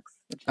psychedelics.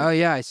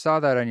 I saw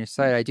that on your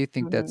site. I do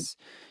think that's,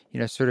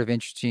 sort of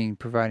interesting,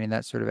 providing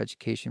that sort of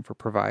education for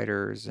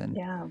providers and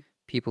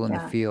people in the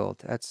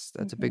field. That's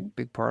a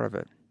big part of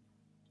it.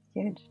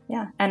 Huge.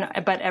 Yeah.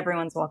 But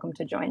everyone's welcome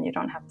to join. You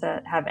don't have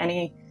to have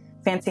any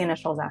fancy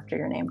initials after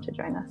your name to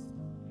join us.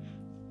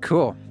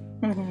 Cool.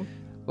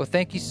 Well,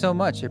 thank you so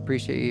much. I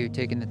appreciate you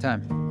taking the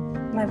time.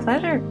 My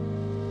pleasure.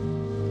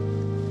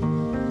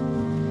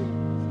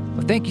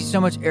 Well, thank you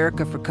so much,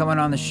 Erica, for coming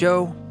on the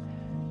show.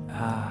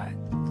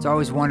 It's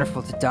always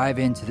wonderful to dive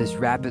into this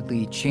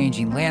rapidly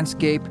changing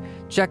landscape.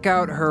 Check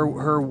out her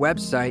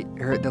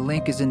website. The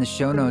link is in the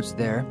show notes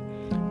there.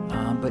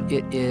 But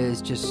it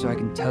is, just so I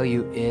can tell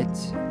you it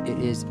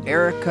is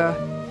Erica,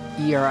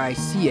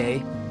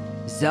 Erica,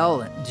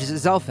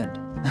 Zelfand,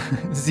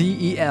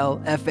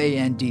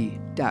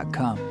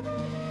 ZELFAND.com.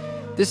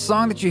 This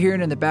song that you're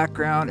hearing in the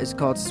background is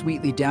called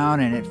Sweetly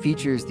Down, and it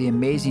features the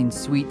amazing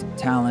sweet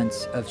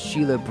talents of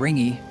Sheila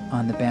Bringy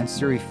on the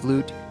Bansuri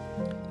flute.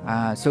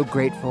 So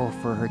grateful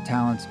for her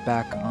talents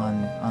back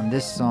on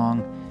this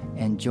song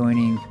and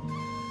joining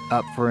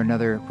up for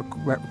another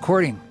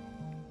recording.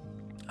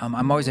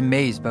 I'm always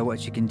amazed by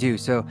what she can do.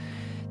 So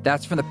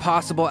that's from the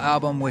Possible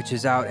album, which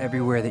is out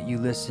everywhere that you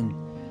listen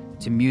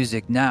to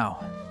music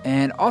now.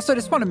 And also, I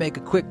just want to make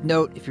a quick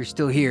note, if you're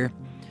still here,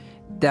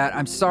 that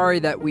I'm sorry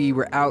that we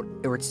were out,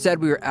 or it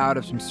said we were out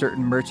of some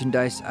certain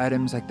merchandise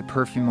items like the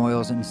perfume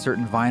oils and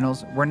certain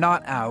vinyls. We're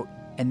not out,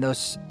 and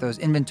those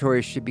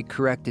inventories should be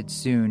corrected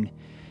soon.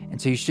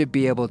 And so you should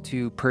be able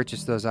to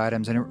purchase those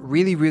items. And I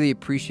really, really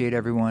appreciate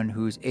everyone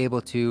who's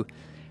able to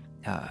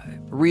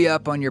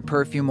re-up on your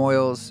perfume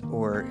oils,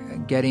 or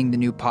getting the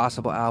new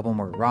Possible album,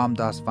 or Ram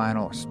Dass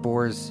vinyl, or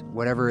Spores,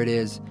 whatever it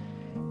is,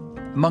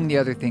 among the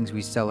other things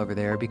we sell over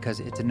there, because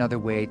it's another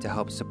way to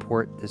help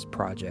support this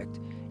project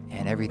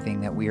and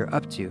everything that we are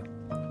up to.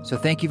 So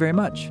thank you very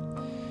much.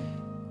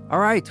 All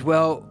right,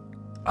 well,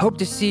 hope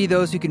to see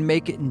those who can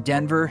make it in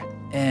Denver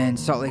and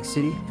Salt Lake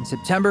City in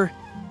September,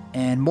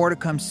 and more to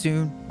come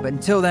soon. But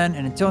until then,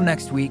 and until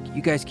next week,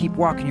 you guys keep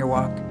walking your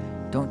walk.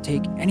 Don't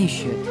take any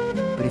shit.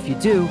 But if you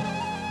do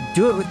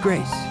it with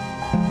grace.